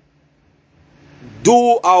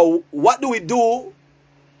do we do?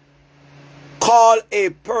 Call a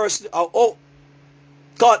person call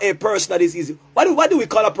a person that is easy. What do we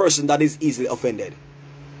call a person that is easily offended?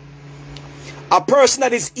 A person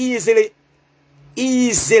that is easily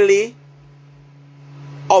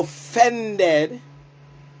offended,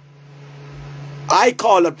 I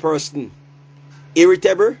call a person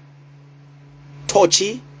irritable,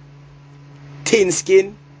 touchy,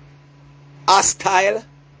 thin-skinned, hostile,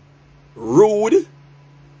 rude,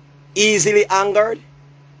 easily angered,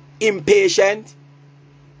 impatient.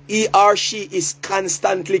 He or she is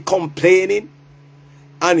constantly complaining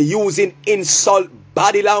and using insult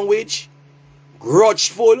body language,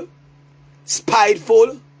 grudgeful,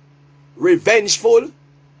 spiteful, revengeful,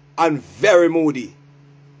 and very moody.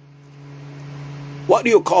 What do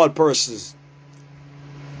you call persons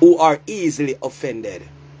who are easily offended?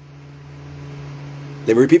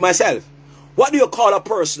 Let me repeat myself. What do you call a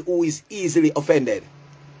person who is easily offended?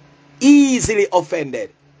 Easily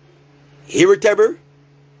offended. Irritable,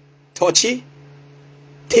 touchy,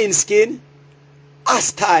 thin-skinned,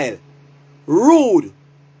 hostile, rude,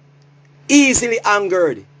 easily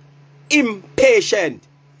angered, impatient.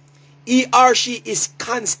 He or she is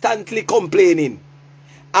constantly complaining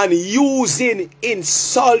and using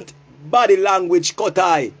insult body language, cut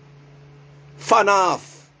eye, fan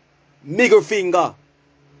off, middle finger,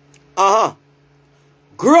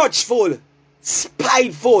 grudgeful,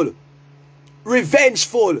 spiteful,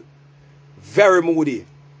 revengeful, very moody.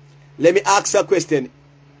 Let me ask a question.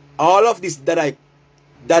 All of this that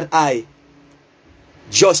I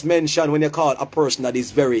just mentioned, when you call a person that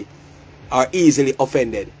is very or easily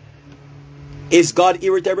offended, is God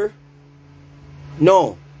irritable?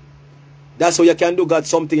 No. That's how you can do God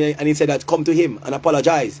something and he said that come to him and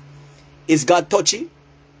apologize. Is God touchy?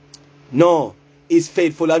 No. He's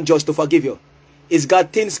faithful and just to forgive you. Is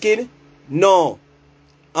God thin-skinned? No.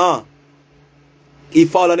 He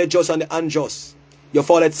fall on the just and the unjust. You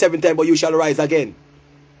fall at 7 times, but you shall rise again.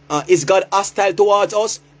 Is God hostile towards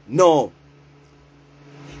us? No.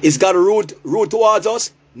 Is God rude towards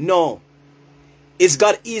us? No. Is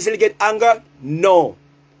God easily get angry? No.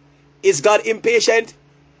 Is God impatient?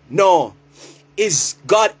 No. Is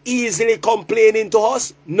God easily complaining to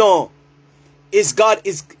us? No. Is God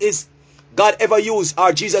ever use,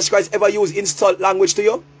 or Jesus Christ ever use insult language to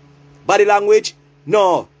you? Body language?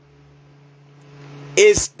 No.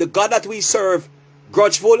 Is the God that we serve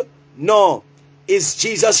grudgeful? No. Is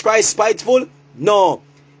Jesus Christ spiteful? No.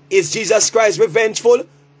 Is Jesus Christ revengeful?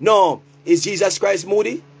 No. Is Jesus Christ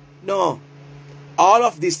moody? No. All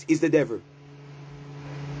of this is the devil.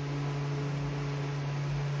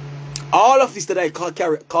 All of this that I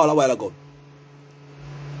call a while ago.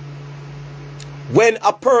 When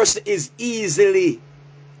a person is easily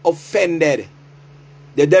offended,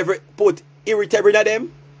 the devil put irritable in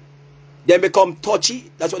them. They become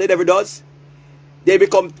touchy. That's what the devil does. They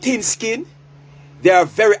become thin-skinned. They are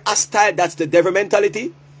very hostile. That's the devil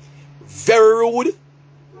mentality. Very rude.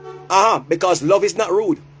 Because love is not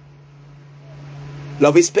rude.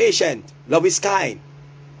 Love is patient. Love is kind.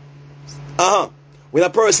 When a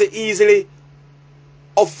person easily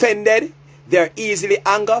offended, they are easily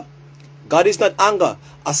angered. God is not anger.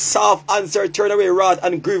 A soft answer turn away wrath,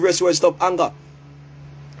 and grievous words stop anger.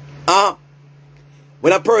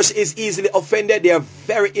 When a person is easily offended, they are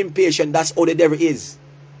very impatient. That's how the devil is.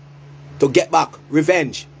 To get back,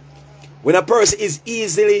 revenge. When a person is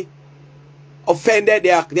easily offended,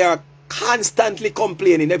 they are constantly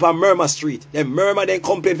complaining. They're on murmur street. They murmur, they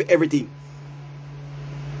complain for everything.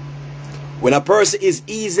 When a person is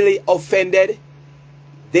easily offended,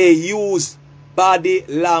 they use body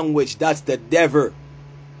language. That's the devil.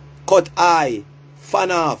 Cut eye, fan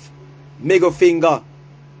off, middle finger,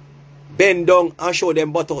 bend down and show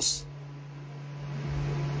them buttocks.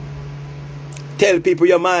 Tell people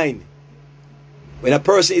your mind. When a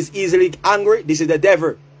person is easily angry, this is the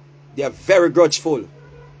devil. They are very grudgeful,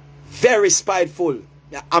 Very spiteful.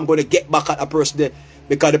 I'm going to get back at a person there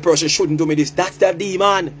because the person shouldn't do me this. That's the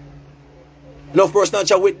demon. Love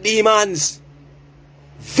person with demons.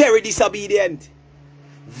 Very disobedient.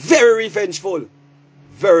 Very revengeful.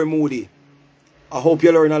 Very moody. I hope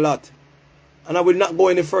you learn a lot. And I will not go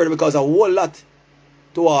any further because a whole lot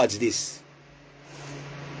towards this.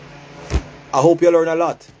 I hope you learn a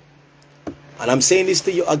lot. And I'm saying this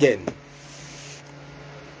to you again.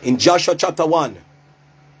 In Joshua chapter 1,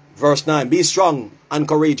 verse 9. Be strong and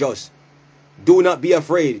courageous. Do not be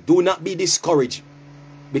afraid. Do not be discouraged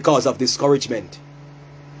because of discouragement.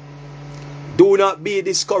 Do not be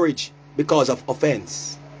discouraged because of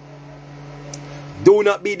offense. Do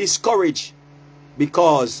not be discouraged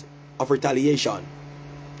because of retaliation.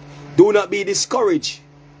 Do not be discouraged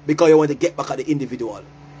because you want to get back at the individual.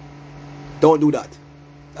 Don't do that.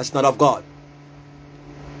 That's not of God.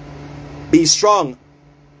 Be strong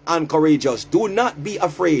and courageous. Do not be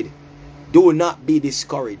afraid. Do not be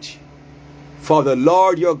discouraged. For the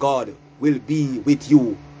Lord your God will be with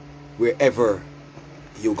you wherever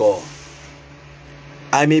you go.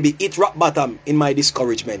 I may be hit rock bottom in my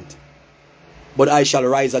discouragement, but I shall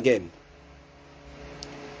rise again.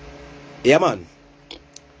 Yeah, man.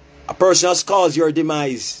 A person has caused your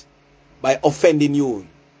demise by offending you.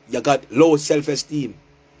 You got low self-esteem.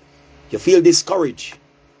 You feel discouraged.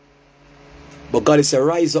 But God is a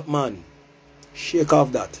rise up, man. Shake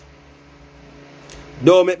off that.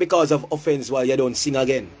 Don't make because of offense while you don't sing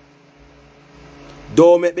again.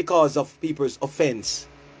 Don't make because of people's offense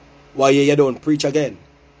while you don't preach again.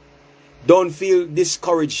 Don't feel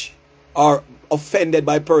discouraged or offended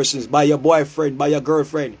by persons, by your boyfriend, by your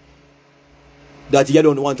girlfriend, that you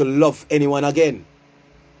don't want to love anyone again.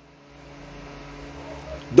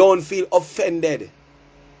 Don't feel offended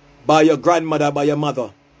by your grandmother, by your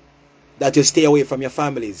mother, that you stay away from your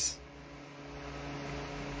families.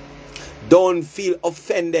 Don't feel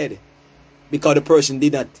offended because the person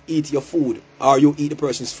did not eat your food or you eat the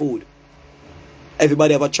person's food.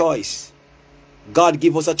 Everybody have a choice. God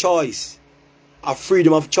give us a choice. A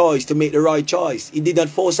freedom of choice to make the right choice. He did not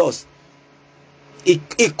force us. He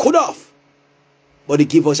could have. But He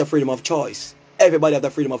give us a freedom of choice. Everybody have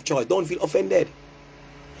the freedom of choice. Don't feel offended.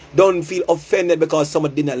 Don't feel offended because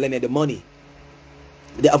someone did not lend you the money.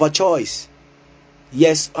 They have a choice.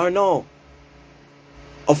 Yes or no.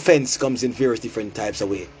 Offense comes in various different types of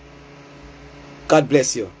ways. God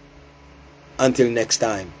bless you. Until next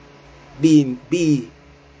time. Be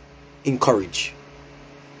encouraged.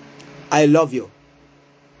 I love you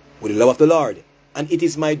with the love of the Lord. And it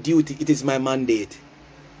is my duty, it is my mandate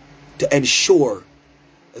to ensure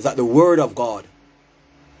that the word of God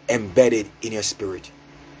embedded in your spirit.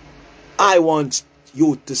 I want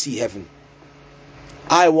you to see heaven.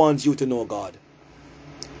 I want you to know God.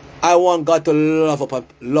 I want God to love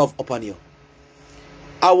upon you.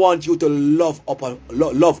 I want you to love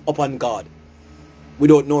upon God.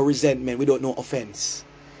 Without no resentment, without no offense.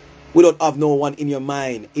 Without have no one in your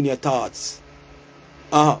mind, in your thoughts.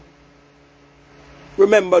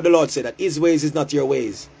 Remember the Lord said that His ways is not your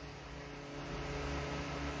ways.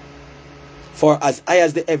 For as high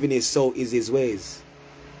as the heaven is, so is His ways.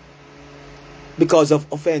 Because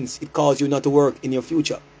of offense, it causes you not to work in your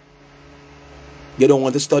future. You don't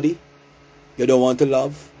want to study. You don't want to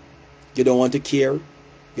love. You don't want to care.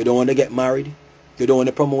 You don't want to get married. You don't want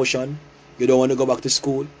a promotion. You don't want to go back to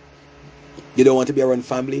school. You don't want to be around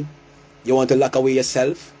family. You want to lock away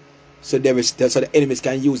yourself. So the enemies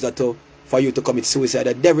can use that for you to commit suicide.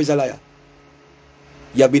 The devil is a liar.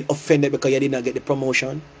 You have been offended because you did not get the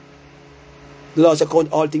promotion. The Lord said,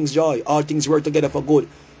 count all things joy. All things work together for good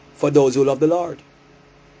for those who love the Lord.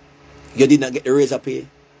 You did not get the raise of pay.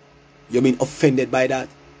 You've been offended by that.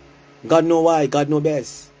 God know why. God know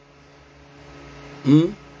best.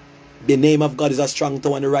 The name of God is a strong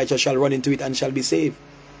tower, and the righteous shall run into it and shall be saved.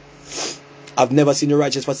 I've never seen the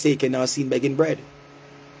righteous forsaken, nor seen begging bread.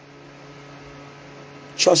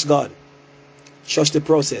 Trust God. Trust the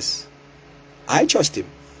process. I trust Him.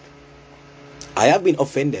 I have been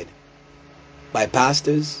offended by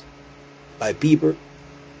pastors, by people,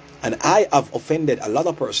 and I have offended a lot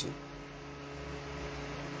of persons.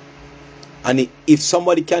 And if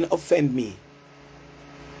somebody can offend me,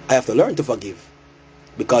 I have to learn to forgive.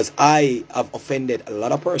 Because I have offended a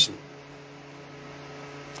lot of persons.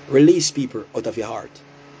 Release people out of your heart.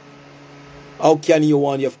 How can you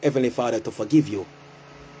want your Heavenly Father to forgive you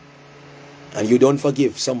and you don't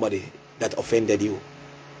forgive somebody that offended you?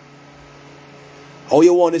 How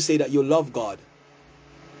you want to say that you love God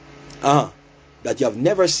that you have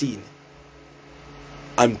never seen,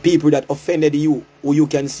 and people that offended you, who you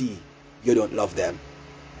can see, you don't love them?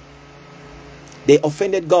 They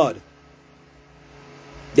offended God.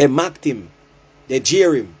 They mocked him. They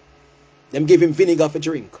jeer him. Them give him vinegar for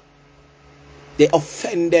drink. They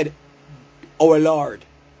offended our Lord.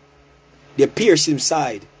 They pierced his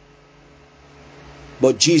side.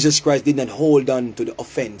 But Jesus Christ did not hold on to the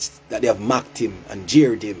offense that they have mocked him and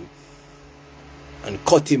jeered him and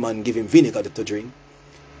cut him and give him vinegar to drink.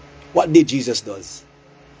 What did Jesus do?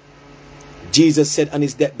 Jesus said on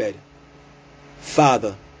his deathbed,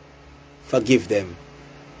 Father, forgive them,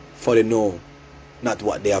 for they know not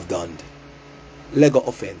what they have done. Lego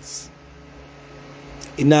offense.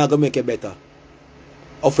 It's not going to make it better.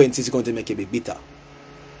 Offense is going to make you be bitter.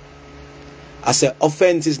 I said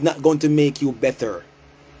offense is not going to make you better.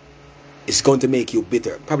 It's going to make you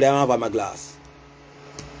bitter. Probably I don't have my glass.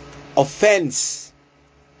 Offense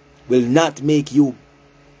will not make you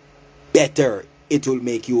better. It will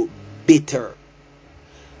make you bitter.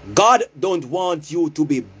 God don't want you to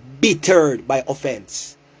be bittered by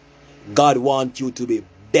offense. God wants you to be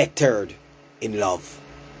bettered in love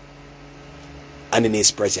and in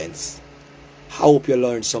his presence. I hope you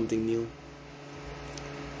learned something new.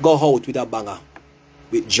 Go out with a banger,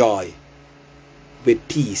 with joy, with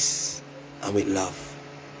peace, and with love.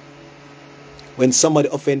 When somebody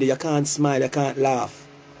offended you, can't smile, you can't laugh.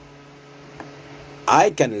 I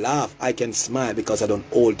can laugh, I can smile because I don't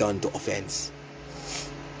hold on to offense.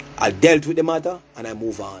 I dealt with the matter and I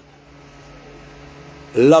move on.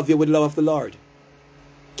 Love you with the love of the Lord.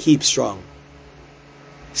 Keep strong.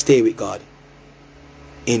 Stay with God.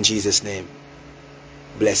 In Jesus' name.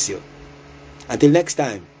 Bless you. Until next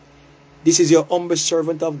time, this is your humble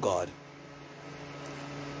servant of God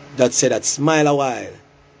that said that smile a while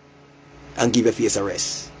and give your face a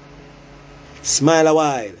rest. Smile a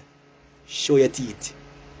while, show your teeth,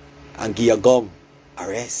 and give your gum a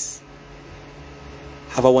rest.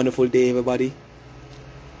 Have a wonderful day, everybody.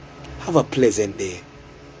 Have a pleasant day.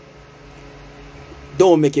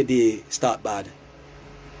 Don't make your day start bad.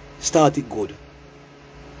 Start it good.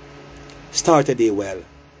 Start a day well.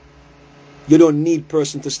 You don't need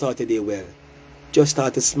person to start a day well. Just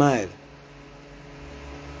start to smile.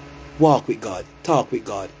 Walk with God. Talk with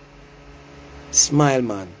God. Smile,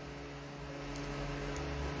 man.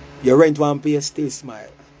 Your rent one pay, still smile.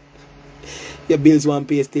 Your bills one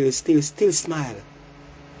pay, still smile.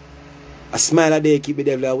 A smile a day keep the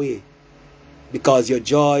devil away. Because your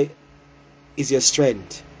joy is your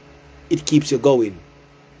strength. It keeps you going.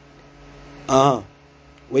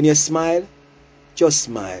 When you smile, just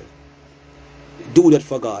smile. Do that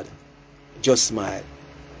for God. Just smile.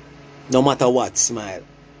 No matter what, smile.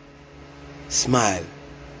 Smile.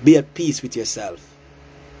 Be at peace with yourself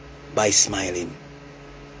by smiling.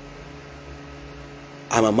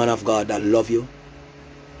 I'm a man of God that love you.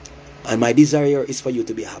 And my desire is for you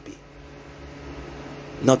to be happy.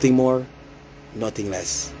 Nothing more, nothing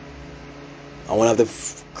less. And one of the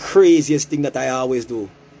craziest things that I always do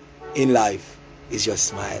in life is just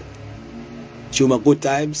smile. Through my good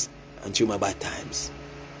times and through my bad times.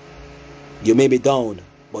 You may be down,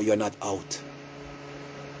 but you're not out.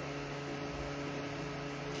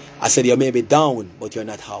 I said you may be down, but you're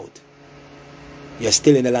not out. You're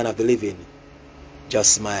still in the land of the living.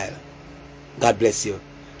 Just smile. God bless you.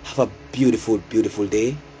 Have a beautiful, beautiful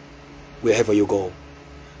day wherever you go.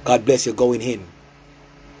 God bless you going in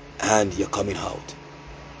and you're coming out.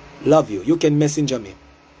 Love you. You can messenger me.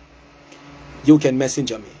 You can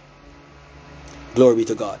messenger me. Glory be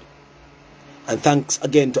to God. And thanks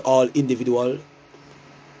again to all individuals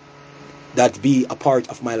that be a part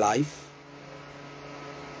of my life,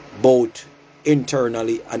 both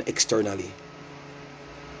internally and externally,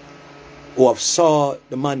 who have saw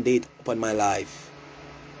the mandate upon my life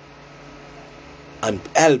and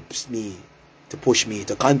helps me to push me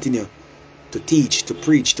to continue to teach, to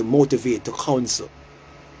preach, to motivate, to counsel,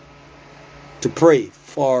 to pray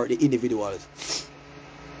for the individuals.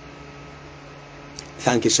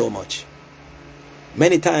 Thank you so much.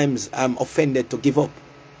 Many times I'm offended to give up.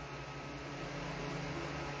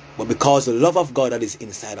 But because the love of God that is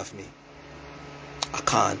inside of me, I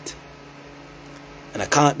can't. And I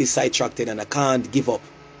can't be sidetracked and I can't give up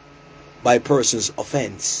by a person's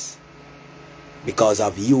offense because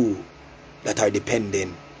of you that are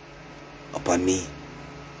depending upon me.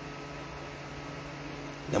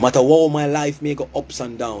 No matter how my life may go ups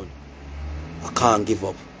and down, I can't give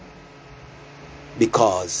up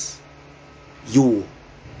because you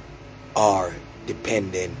are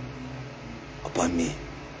dependent upon me.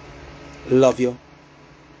 Love you.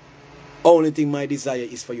 Only thing my desire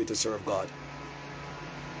is for you to serve God.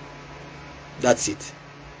 That's it.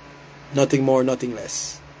 Nothing more, nothing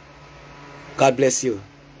less. God bless you.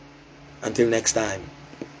 Until next time.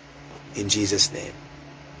 In Jesus' name.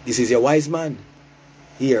 This is your wise man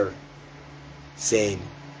here saying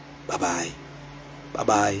bye-bye,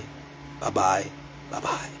 bye-bye, bye-bye,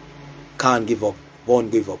 bye-bye. Can't give up,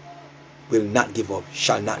 won't give up, will not give up,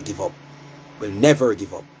 shall not give up, will never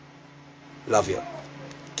give up. Love you.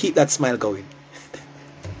 Keep that smile going.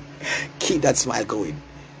 Keep that smile going.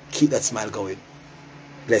 Keep that smile going.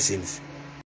 Blessings.